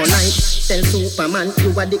polite. Tell Superman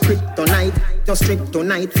you are the kryptonite. Just strip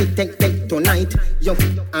tonight, fit take tonight. You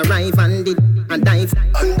arrive and did and dive.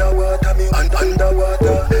 Underwater me,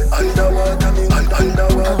 underwater, underwater me,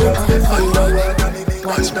 underwater, underwater me,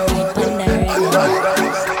 underwater.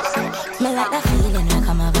 Me like that feeling that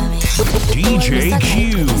come over me. DJ Q.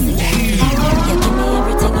 You give me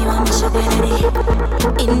everything you want, me show you.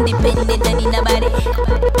 Independent and in the body.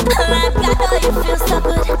 Like God, oh, you feel so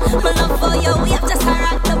good. My love for you, we have just to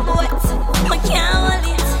rock the boat. Me can't hold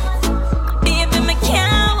it, baby, me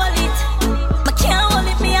can't hold it. Me can't hold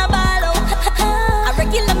it, me a ball out. I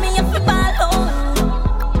regular me up a ball out.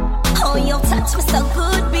 Oh, you touch me so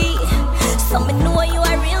good, B. So me know you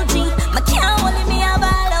a real G. Me can't hold it, me a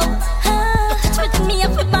ball out. You touch me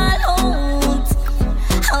up a ball out.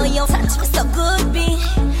 Oh, you touch me so good, B.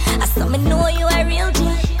 I saw me know you a real G.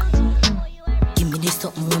 Give me this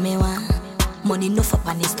something what me want. Money enough up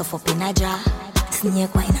and this stuff up in a jar.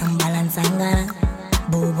 Snake wine and balance and gana.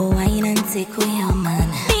 Bobo wine and take away your man.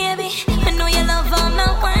 Baby, I know you love all my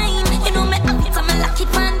wine. You know me have it and me lock it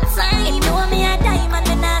one time. You know me a diamond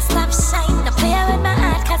and I stop shine. Don't play with my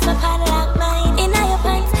heart cause my padlock mine. In your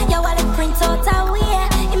pants, your wallet print out a way.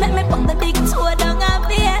 You make me put the big toe down a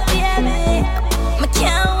beer, baby. Me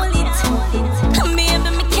can't hold it. Baby,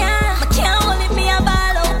 me can't hold it, me a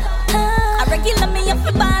ball out. I regular me up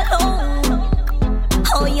a ball out.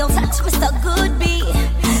 Oh, you touch me so good, B.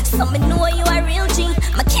 So me know you a real G.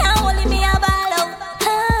 Me can't hold it, me a ball out.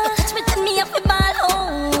 You touch me, turn me up a ball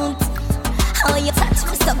out. Oh, you touch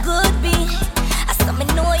me so good, B. So me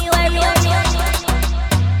know you a real G.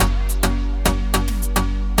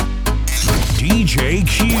 DJ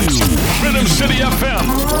Q. Rhythm City FM.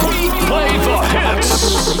 We play the hits.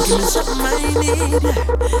 You give me something I need.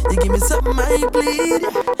 You give me something I bleed.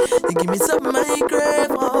 You give me something I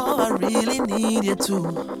crave. Oh, I really need you too.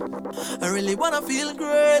 I really wanna feel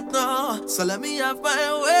great now. So let me have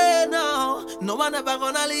my way now. No one ever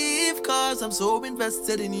gonna leave, cause I'm so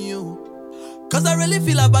invested in you. Cause I really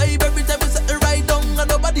feel a vibe every time you set it right down. And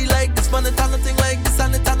nobody like this, man, it's nothing like this,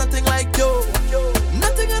 and it's nothing like you.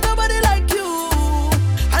 Nothing and nobody like you.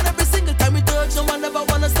 And every single time we touch, no one ever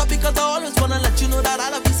wanna stop, because I always wanna let you know that I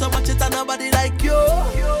love you so much, it's nobody like you.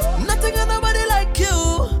 Nothing and nobody like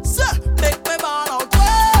you. So, make me ball out.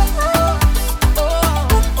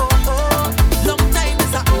 Long time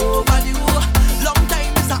is a overdue. Long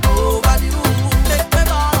time is a overdue. Make me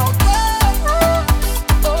ball out.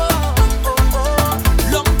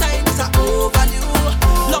 Long time is a overdue.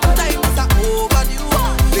 Long time is a overdue.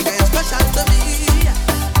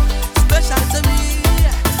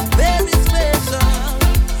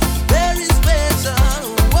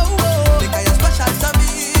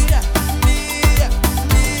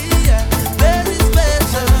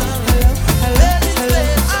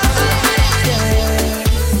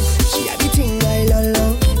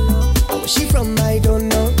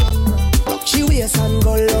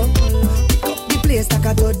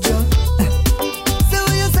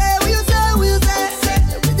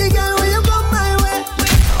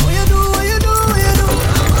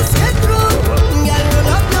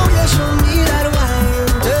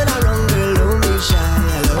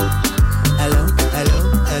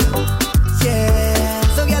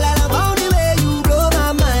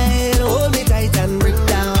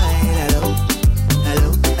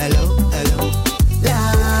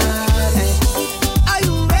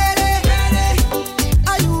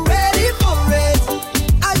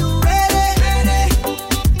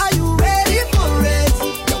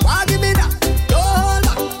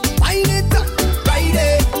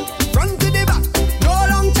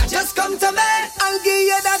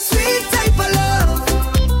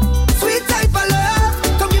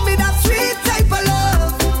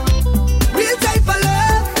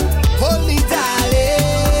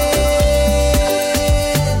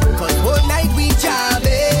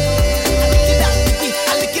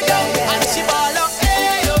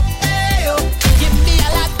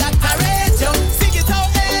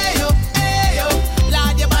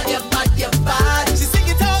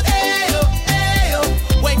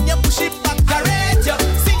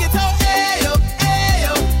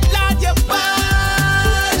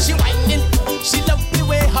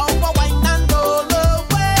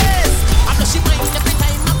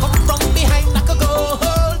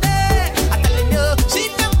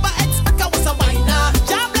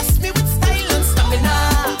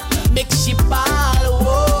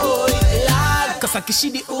 give she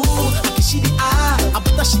the ooh, I give she the ah. I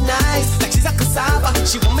put her she nice, like she's a cassava.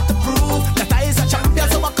 She want me to prove that I is a champion,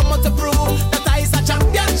 so I come out to prove that I is a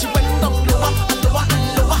champion. She went down lower, and lower,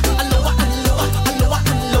 and lower, and lower, and lower, and lower,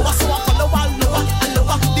 and lower. So I follow her lower, and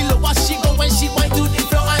lower. The lower she go when she point to the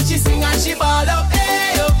floor and she sing and she ball up.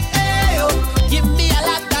 Ayo, ayo, give me a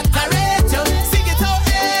lot that I rate you. Sing it out,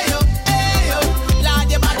 ayo, ayo. Lord,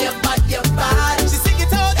 you bad, you bad, you bad. She sing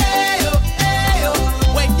it out, ayo, ayo.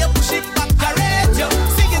 When you push it back, I rate you.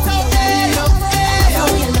 Sing it out, ayo, ayo.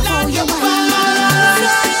 Lord, you bad.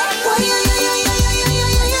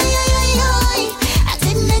 I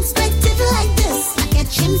didn't expect it like this. I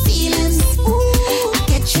catching feelings. I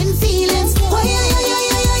catching feelings. I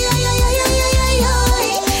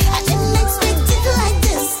didn't expect it like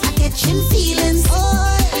this. I catching feelings. I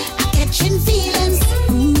catching feelings.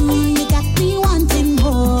 You got me wanting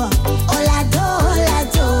more. All I do.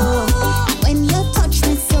 When you touch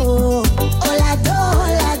me so. All I do.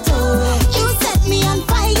 You set me on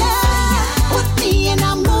fire. Put me in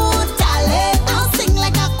a mood, darling. I'll sing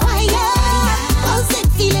like a choir. How's it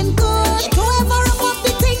feeling good? You ever rub up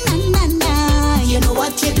the thing, na na na. You know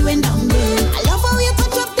what you're doing down there. I love how you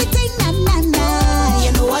touch up the thing, na na na.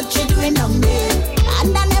 You know what you're doing down there.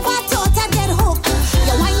 And I never thought I'd get hooked.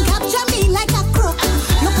 Your wine capture me like a crook.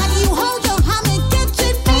 Look at you, hold your hand and catch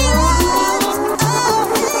it feelings.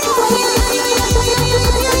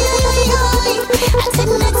 I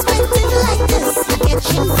didn't expect it like this. I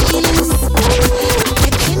catching feelings. I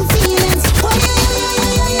catching feelings. I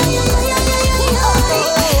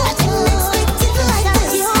didn't expect it like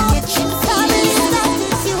this. I catching feelings.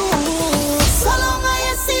 So long I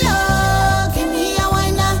see you. Give me a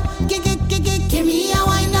wine now. Give me a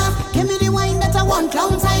wine now. Give me the wine that I want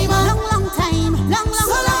long time. Long time.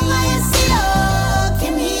 So long I see you.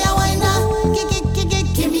 Give me a wine now.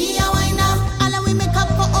 Give me a wine now. And we make up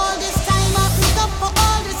for all this time. Make up for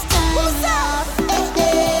all this time. Who's up?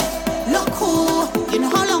 Hey, look who. You know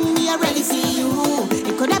how long me already see you.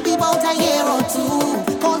 It could have been about a year or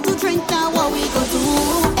two. Call to drink now, what we go do?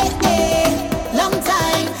 Hey, long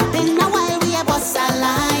time. Been a while we have bust a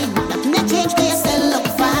line. Nothing that changed, but you still look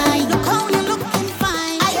fine. Look how you looking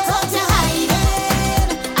fine. I thought you hiding.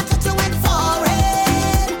 I thought you went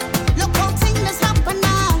foreign. Look how things happen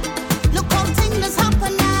now. Look how things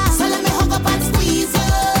happen now. So let me hug up and squeeze you.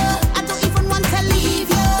 I don't even want to leave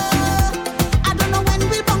you. I don't know when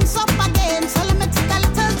we'll bounce up again. So let me take a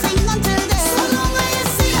little thing until then. So long I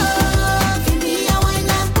see you. Give me a wine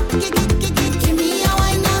now. Give me a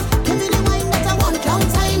wine now. Give me the wine that I want long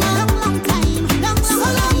time. Long time. So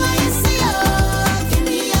long I see you. Give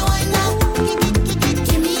me a wine now.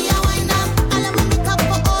 Give me a wine now. And let me make up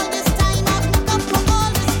for all this time. Make up for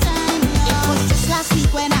all this time. It was just last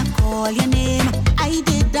week when I called your name. I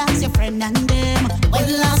did ask your friend and them. When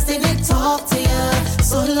last did I talk to you?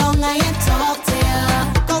 So long I ain't talked to you.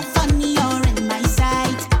 Go funny, you're in my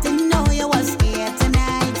sight. Didn't know you was here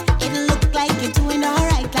tonight. It looked like you're doing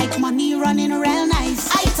alright, like money running real nice.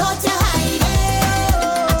 I thought you hiding.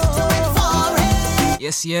 I thought you went foreign.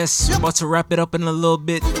 Yes, we're about to wrap it up in a little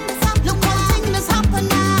bit. Look how things happen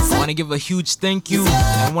now. I want to give a huge thank you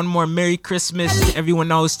and one more Merry Christmas to everyone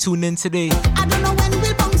that was tuned in today. I don't know when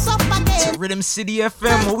we'll bounce up again. To Rhythm City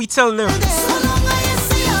FM, what we tell them. So long I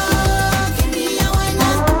see you. Give me a wine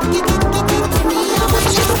now. Give me a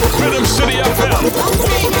wine now. Rhythm City FM.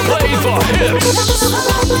 Play the hits.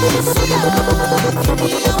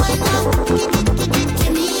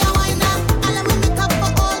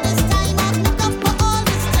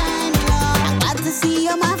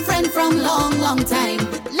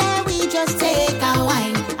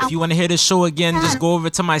 If you want to hear the show again, just go over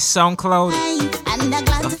to my SoundCloud,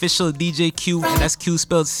 official DJ Q, and that's Q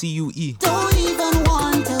spelled C-U-E. Don't even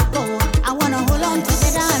want to go. I wanna hold on to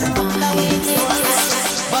the down.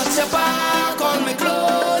 But your back on me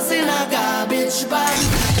clothes in a garbage bag.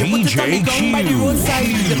 DJ Q. By the roadside.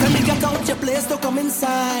 You tell me get out your place to come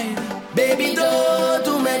inside. Baby, don't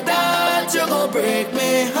do me that. You go break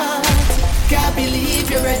me heart. Can't believe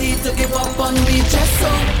you're ready to give up on me just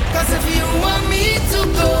so. Cause if you want me to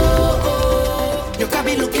go, you can't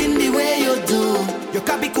be looking the way you do. You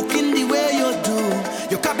can't be cooking the way you do.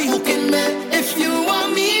 You can't be hooking me. If you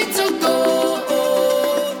want me to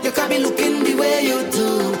go, you can't be looking the way you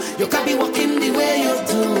do. You can't be walking the way you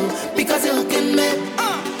do. Because you're hooking me.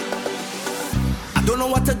 I don't know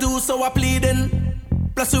what to do, so I'm pleading.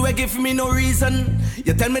 Plus you give me no reason.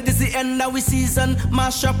 You tell me this the end of we season.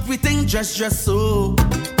 Mash up we think just so.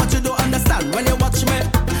 But you don't understand when you watch me.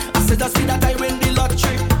 I said just see that I win the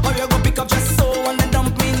lottery. Or you go pick up just so and then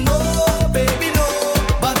dump me. No, baby, no.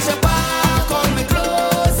 But your back on me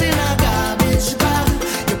clothes in a garbage bag.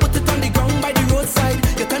 You put it on the ground by the roadside.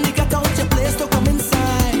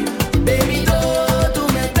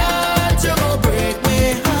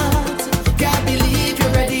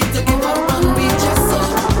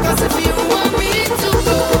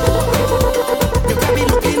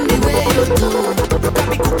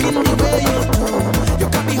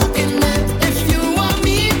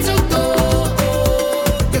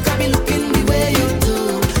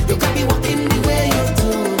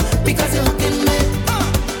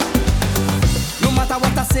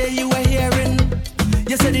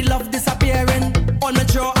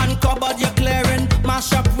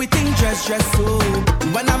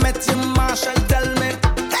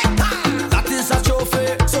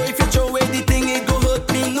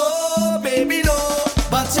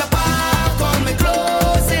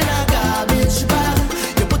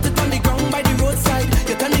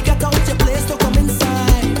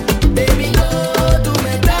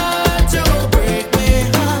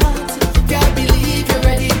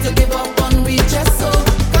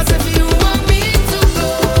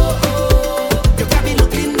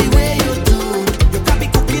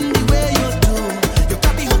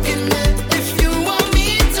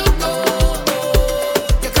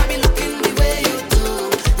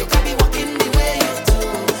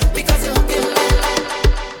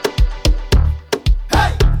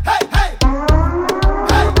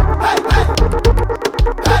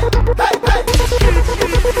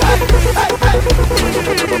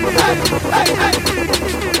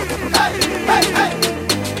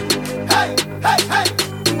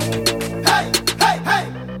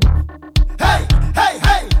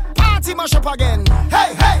 up again.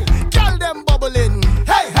 Hey, hey, girl them bubbling.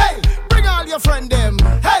 Hey, hey, bring all your friend them.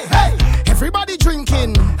 Hey, hey, everybody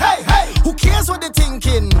drinking. Hey, hey, who cares what they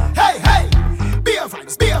thinking? Hey, hey, beer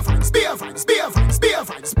vibes, beer vibes, beer vibes, beer vibes, beer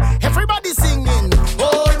vibes. Everybody singing.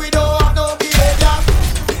 Oh, we don't have no behavior.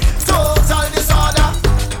 Total disorder.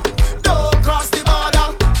 Don't cross the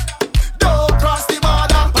border. Don't cross the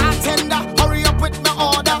border. Bartender, hurry up with my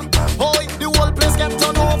order. Oh, the whole place get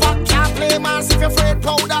turned over. Can't play mass if you're afraid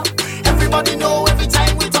powder. Everybody know every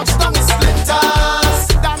time we touch down it's splinters.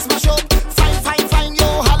 Dance mash up. Fine, fine, fine. Yo,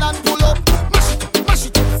 Holland pull up. Mash it, mash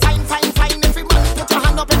it. Fine, fine, fine. Every man put your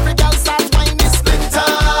hand up. Every girl start whining. It's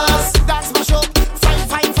splinters. Dance mash up. Fine,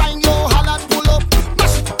 fine, fine. Yo, Holland pull up.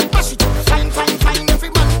 Mash it, mash it. Fine, fine, fine. Every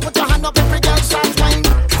man put your hand up. Every girl start whining.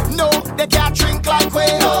 No, they can't drink like we.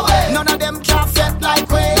 No way. None of them can't fet like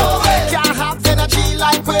we. No way. Can't have energy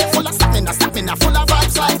like we. Full of stamina, full of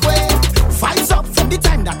vibes like we. Vibes up from the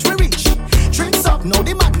time that we reach. Drinks up, now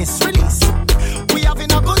the madness release. We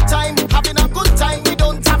having a good time, having a good time. We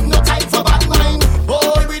don't have no time for bad mind.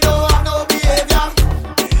 Boy, we don't have no behavior.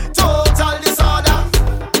 Total disorder.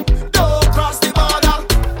 Don't cross the border.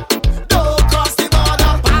 Don't cross the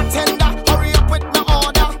border. Bartender, hurry up with my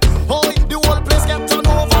order. Boy, the whole place get turned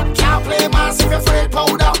over. Can't play mass if you're afraid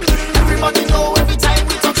powder. Everybody know every time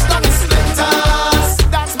we touch down it's splinters.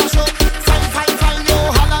 Dance mash up. Fine, fine, fine. Yo,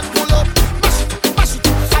 Holland pull up. Mash it, mash it.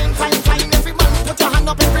 Fine, fine, fine. Every man put your hand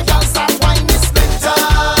up. Every girl start whining. It's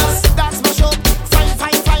splinters. Dance mash up. Fine,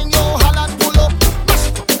 fine, fine. Yo, Holland pull up. Mash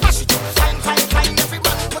it, mash it. Fine, fine, fine. Every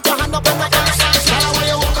man put your hand up. Every girl start. Girl, where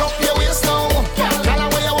you walk up your waist now. Girl,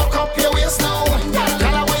 where you walk up your waist now.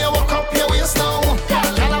 Girl, where you walk up your waist now.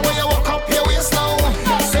 Girl, where you walk up your waist now.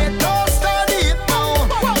 Say don't start it now.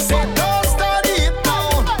 Say don't start it now.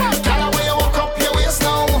 Girl, where you walk up your waist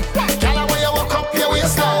now. Girl, where you walk up your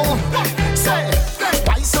waist now. Say,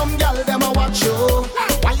 why some gal them a watch you?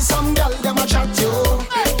 Why some gal them a chat you?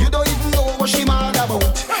 You don't even know what she mad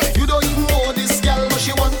about. You don't even know this gal, but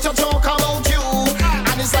she want to talk about you.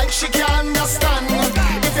 And it's like she can't understand.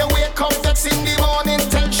 If you wake up vex in the morning,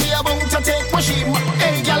 tell she about to take what she.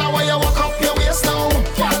 Hey, gal, where you walk up your waist now?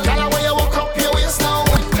 Gal, where you walk up your waist now?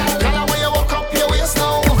 Gal, where you walk up your waist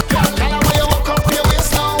now? Gal, where you walk up your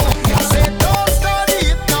waist now? Say don't start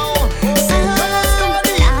it now. Say don't start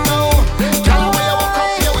it now. Gal, where you walk up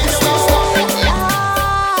your waist now?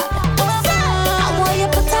 I want you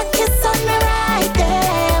put a kiss on me right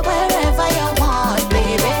there, wherever you want,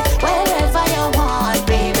 baby. Wherever you want,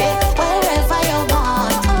 baby. Wherever you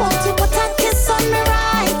want. Won't you put a kiss on me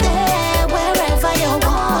right there, wherever you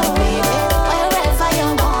want, baby. Wherever you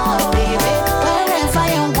want, baby. Wherever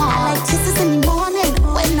you want. I like kisses in the morning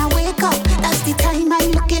when I wake up. That's the time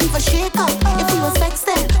I'm looking for shake up. If we was vexed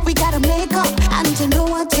then we gotta make up, and you know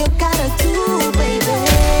what you gotta do, baby.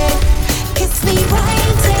 Kiss me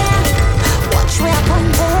right there. Watch where I'm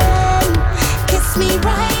going. Kiss me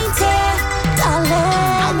right there,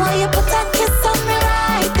 darling. I want you put a kiss on me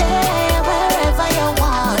right there, wherever you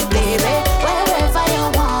want, baby. Wherever you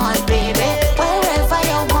want, baby. Wherever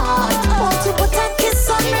you want. Won't you put a kiss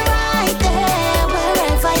on me right there,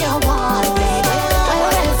 wherever you want, baby.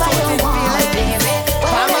 Wherever you want, baby.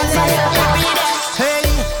 Wherever you want. Hey,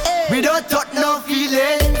 we don't talk no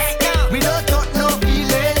feelings. We don't talk no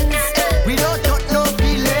feelings. We don't talk no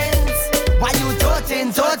feelings. Why you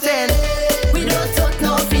talking, talking? We don't talk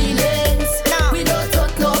no feelings. We don't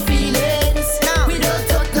talk no feelings. We don't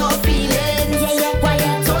talk no feelings. Yeah, yeah. Why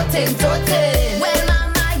you talking, talking? Well,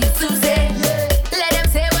 mama used to say, let them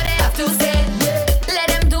say what they have to say. Let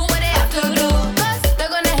them do what they have to do. 'Cause they're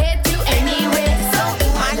gonna hate you anyway.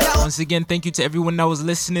 So Once again, thank you to everyone that was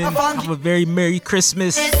listening. Have a very Merry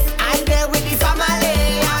Christmas. I'm there with the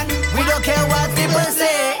family, and we don't care what people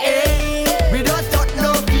say. We don't talk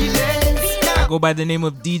no feelings. I go by the name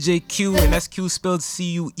of DJ Q, and that's Q spelled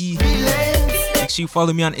C-U-E. Make sure you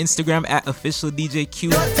follow me on Instagram at official DJ Q.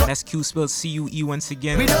 That's Q spelled C-U-E once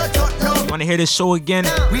again. If you want to hear the show again,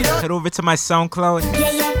 head over to my SoundCloud.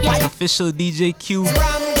 Official DJ Q.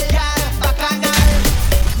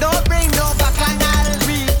 Don't bring no bacchanal.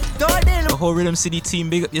 We don't deal The whole Rhythm City team,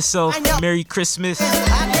 big up yourself. Merry Christmas.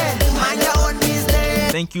 mind your own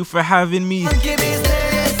business. Thank you for having me. Monkey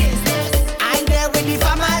business. I'm there with the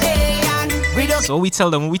family, and we don't. So what we tell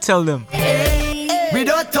them, what we tell them. We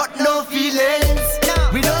don't talk no feelings.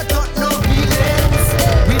 We don't talk no feelings.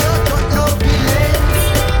 We don't talk no feelings.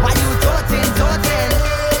 Why you talking, talking?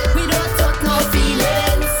 we don't talk no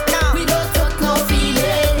feelings. We don't talk no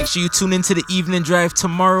feelings. Make sure you tune into the evening drive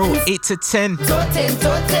tomorrow, 8 to 10. Talking,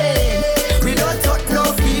 talking. We don't talk no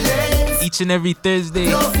feelings. Each and every Thursday.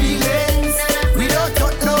 No feelings. We don't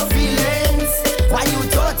talk no feelings. Why you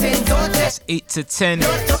talking, talking? That's 8 to 10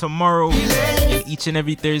 tomorrow and each and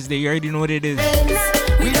every Thursday. You already know what it is.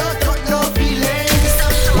 We don't got no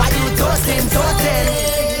feelings. Why you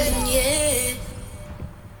toasting?